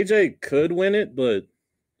 like AJ could win it, but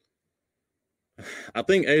I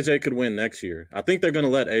think AJ could win next year. I think they're gonna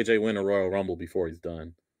let AJ win a Royal Rumble before he's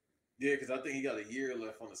done. Yeah, because I think he got a year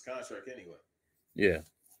left on his contract anyway. Yeah.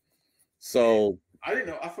 So I didn't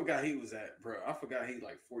know. I forgot he was bro. I forgot he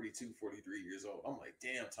like 42, 43 years old. I'm like,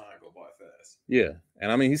 damn, time go by fast. Yeah.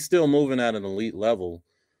 And I mean, he's still moving at an elite level,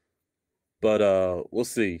 but we'll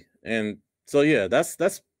see. And so, yeah,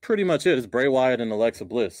 that's pretty much it. It's Bray Wyatt and Alexa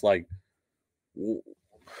Bliss. Like,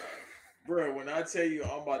 bro, when I tell you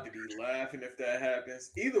I'm about to be laughing if that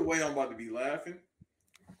happens, either way, I'm about to be laughing.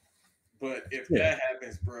 But if that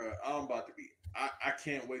happens, bro, I'm about to be. I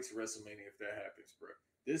can't wait to WrestleMania if that happens, bro.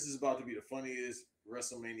 This is about to be the funniest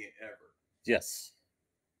WrestleMania ever. Yes.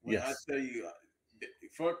 When I tell you,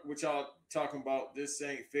 fuck what y'all talking about. This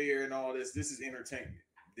ain't fair and all this. This is entertainment.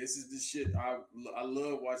 This is the shit. I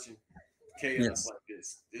love watching chaos like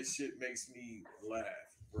this. This shit makes me laugh,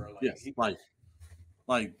 bro.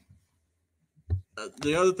 Like,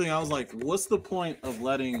 the other thing, I was like, what's the point of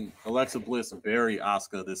letting Alexa Bliss bury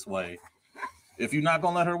Asuka this way if you're not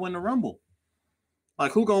gonna let her win the Rumble?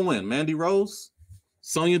 Like, who gonna win? Mandy Rose?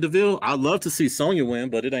 Sonya Deville? I'd love to see Sonya win,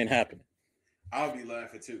 but it ain't happening. I'll be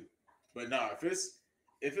laughing too. But nah, if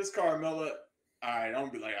it's Carmella, all right, I'm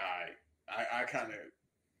gonna be like, all right. I kind of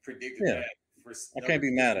predicted that. I can't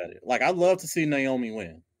be mad at it. Like, I'd love to see Naomi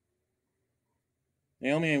win.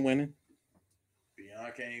 Naomi ain't winning.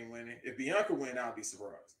 Bianca ain't winning. If Bianca win, I'll be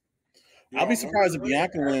surprised. I'll be surprised if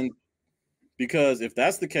Bianca win, because if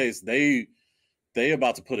that's the case, they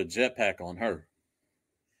about to put a jetpack on her.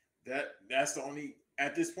 That's the only,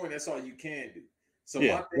 at this point, that's all you can do. So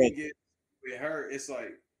my thing is with her, it's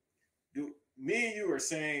like, me and you are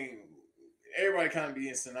saying everybody kind of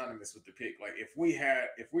being synonymous with the pick. Like if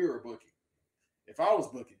we were booking, if I was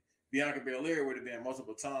booking, Bianca Belair would have been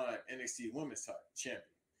multiple time NXT Women's Champion.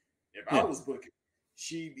 If I was booking,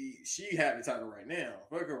 she had the title right now.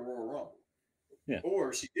 Fuck her Royal Rumble. Yeah. Or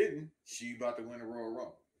if she didn't, she about to win the Royal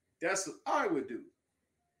Rumble. That's what I would do.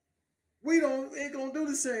 We ain't gonna do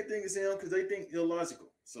the same thing as them because they think illogical.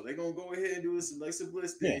 So they're gonna go ahead and do this Alexa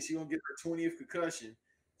Bliss thing. Yeah. She gonna get her 20th concussion.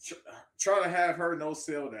 Try to have her no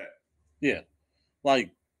sell that. Yeah.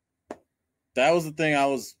 Like, that was the thing I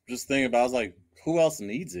was just thinking about. I was like, who else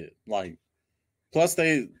needs it? Like, plus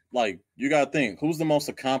you gotta think, who's the most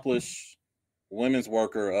accomplished women's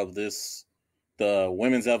worker of the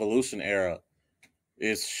women's evolution era?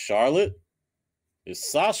 Is Charlotte?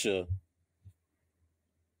 Is Sasha?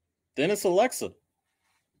 Then it's Alexa.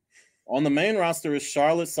 On the main roster is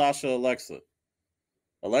Charlotte, Sasha, Alexa.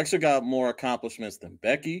 Alexa got more accomplishments than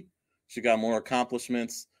Becky. She got more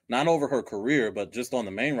accomplishments, not over her career, but just on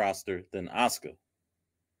the main roster, than Asuka.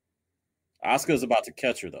 Asuka is about to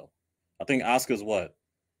catch her, though. I think Asuka's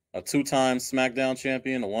a 2-time SmackDown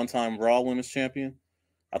champion, a 1-time Raw Women's champion.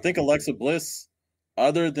 I think Alexa Bliss,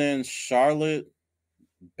 other than Charlotte,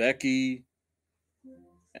 Becky,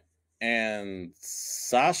 and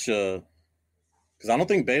Sasha, because I don't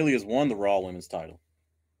think Bayley has won the Raw Women's title.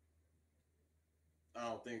 I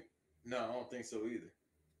don't think so either.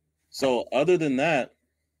 So other than that,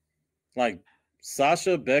 like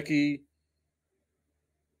Sasha, Becky,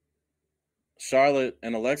 Charlotte,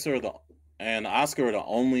 and Alexa and Asuka are the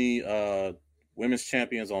only women's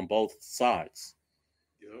champions on both sides.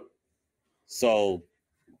 Yep. So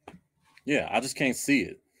yeah, I just can't see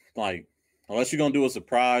it. Like, unless you're gonna do a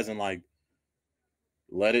surprise and like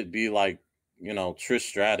let it be like, you know, Trish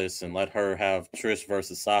Stratus and let her have Trish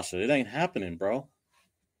versus Sasha. It ain't happening, bro.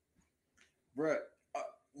 Bruh,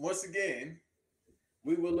 once again,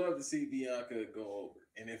 we would love to see Bianca go over.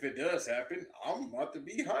 And if it does happen, I'm about to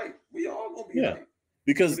be hyped. We all gonna be hyped.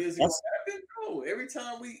 Because but is it gonna happen? No. Every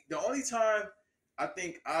time the only time I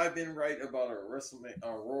think I've been right about a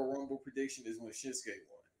Royal Rumble prediction is when Shinsuke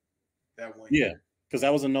won. That one year. Because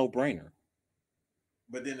that was a no-brainer.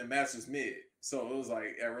 But then the match was mid. So it was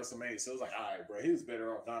like at WrestleMania. So it was like, all right, bro, he was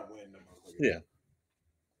better off not winning them. Yeah.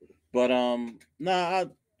 But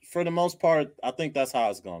for the most part, I think that's how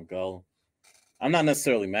it's gonna go. I'm not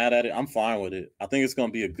necessarily mad at it. I'm fine with it. I think it's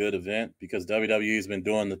gonna be a good event because WWE has been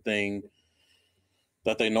doing the thing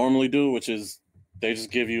that they normally do, which is they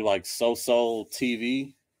just give you like so-so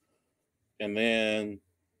TV and then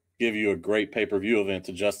give you a great pay-per-view event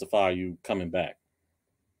to justify you coming back.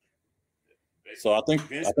 So I think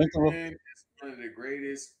Vince McMahon is one of the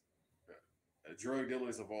greatest drug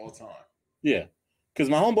dealers of all time. Yeah, because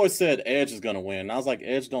my homeboy said Edge is gonna win. I was like,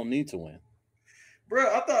 Edge don't need to win.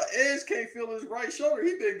 Bro, I thought Edge can't feel his right shoulder.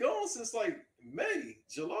 He been gone since like May,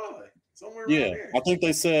 July, somewhere around there. I think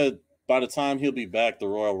they said by the time he'll be back, the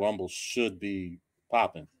Royal Rumble should be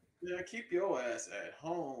popping. Yeah, keep your ass at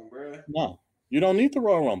home, bro. No, you don't need the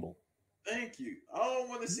Royal Rumble. Thank you. I don't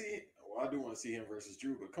want to see. Well, I do want to see him versus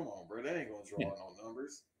Drew, but come on, bro. That ain't gonna draw no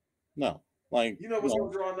numbers. No, like you know what's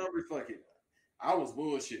gonna draw numbers? Fuck it. I was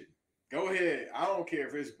bullshitting. Go ahead. I don't care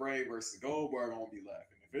if it's Bray versus Goldberg. I'm gonna be laughing.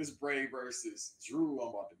 If it's Bray versus Drew, I'm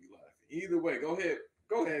about to be laughing. Either way, go ahead.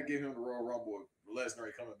 Go ahead. Give him the Royal Rumble.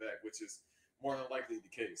 Lesnar coming back, which is more than likely the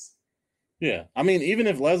case. Yeah, I mean, even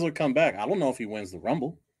if Lesnar come back, I don't know if he wins the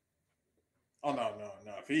Rumble. Oh no!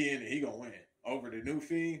 If he in it, he gonna win over the new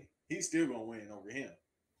Fiend. He's still gonna win over him.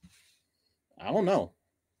 I don't know.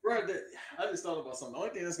 Bro, I just thought about something. The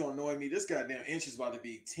only thing that's gonna annoy me, this goddamn inch is about to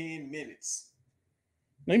be 10 minutes.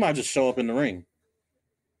 He might just show up in the ring.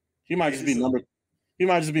 He might just be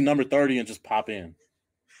number 30 and just pop in.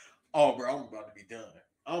 Oh, bro, I'm about to be done.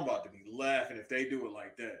 I'm about to be laughing if they do it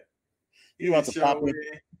like that. You about to pop in.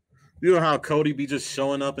 You know how Cody be just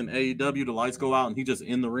showing up in AEW, the lights go out, and he just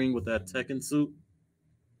in the ring with that Tekken suit?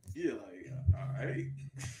 Yeah, like, all right.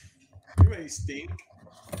 You ain't stink.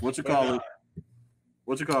 What you call it?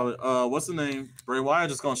 What's the name? Bray Wyatt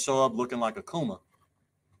just gonna show up looking like Akuma.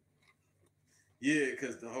 Yeah,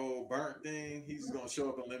 because the whole burnt thing, he's gonna show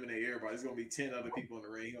up and eliminate everybody. There's gonna be 10 other people in the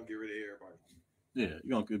ring. He's gonna get rid of everybody. Yeah,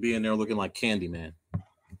 you're gonna be in there looking like Candyman.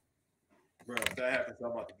 Bro, if that happens,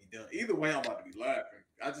 I'm about to be done. Either way, I'm about to be laughing.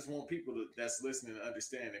 I just want people that's listening to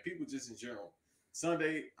understand, and people just in general.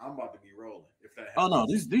 Sunday, I'm about to be rolling. If that happens. Oh no,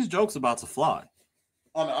 these jokes about to fly.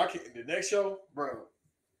 Oh no, I can't. The next show, bro,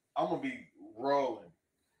 I'm gonna be rolling.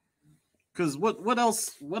 Because what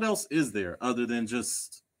else is there other than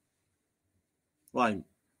just like,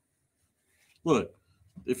 look,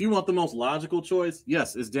 if you want the most logical choice,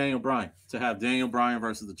 yes, it's Daniel Bryan, to have Daniel Bryan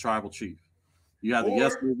versus the Tribal Chief. You have the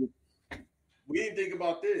Yes Movement. We didn't think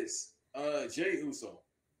about this. Jey Uso.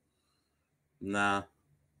 Nah.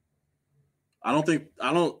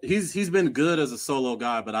 He's been good as a solo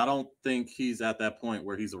guy, but I don't think he's at that point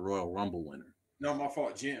where he's a Royal Rumble winner. No, my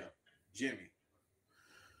fault, Jimmy.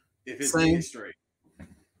 If it's straight.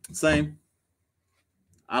 Same.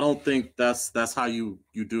 I don't think that's how you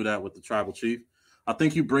do that with the Tribal Chief. I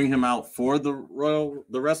think you bring him out for the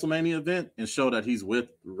WrestleMania event and show that he's with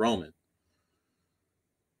Roman.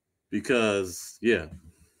 Because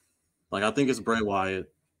like I think it's Bray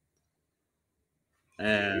Wyatt.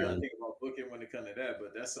 And you gotta think about booking when it comes to that,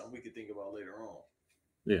 but that's something we could think about later on.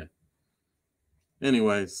 Yeah.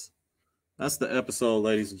 Anyways, that's the episode,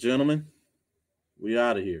 ladies and gentlemen. We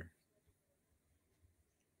out of here.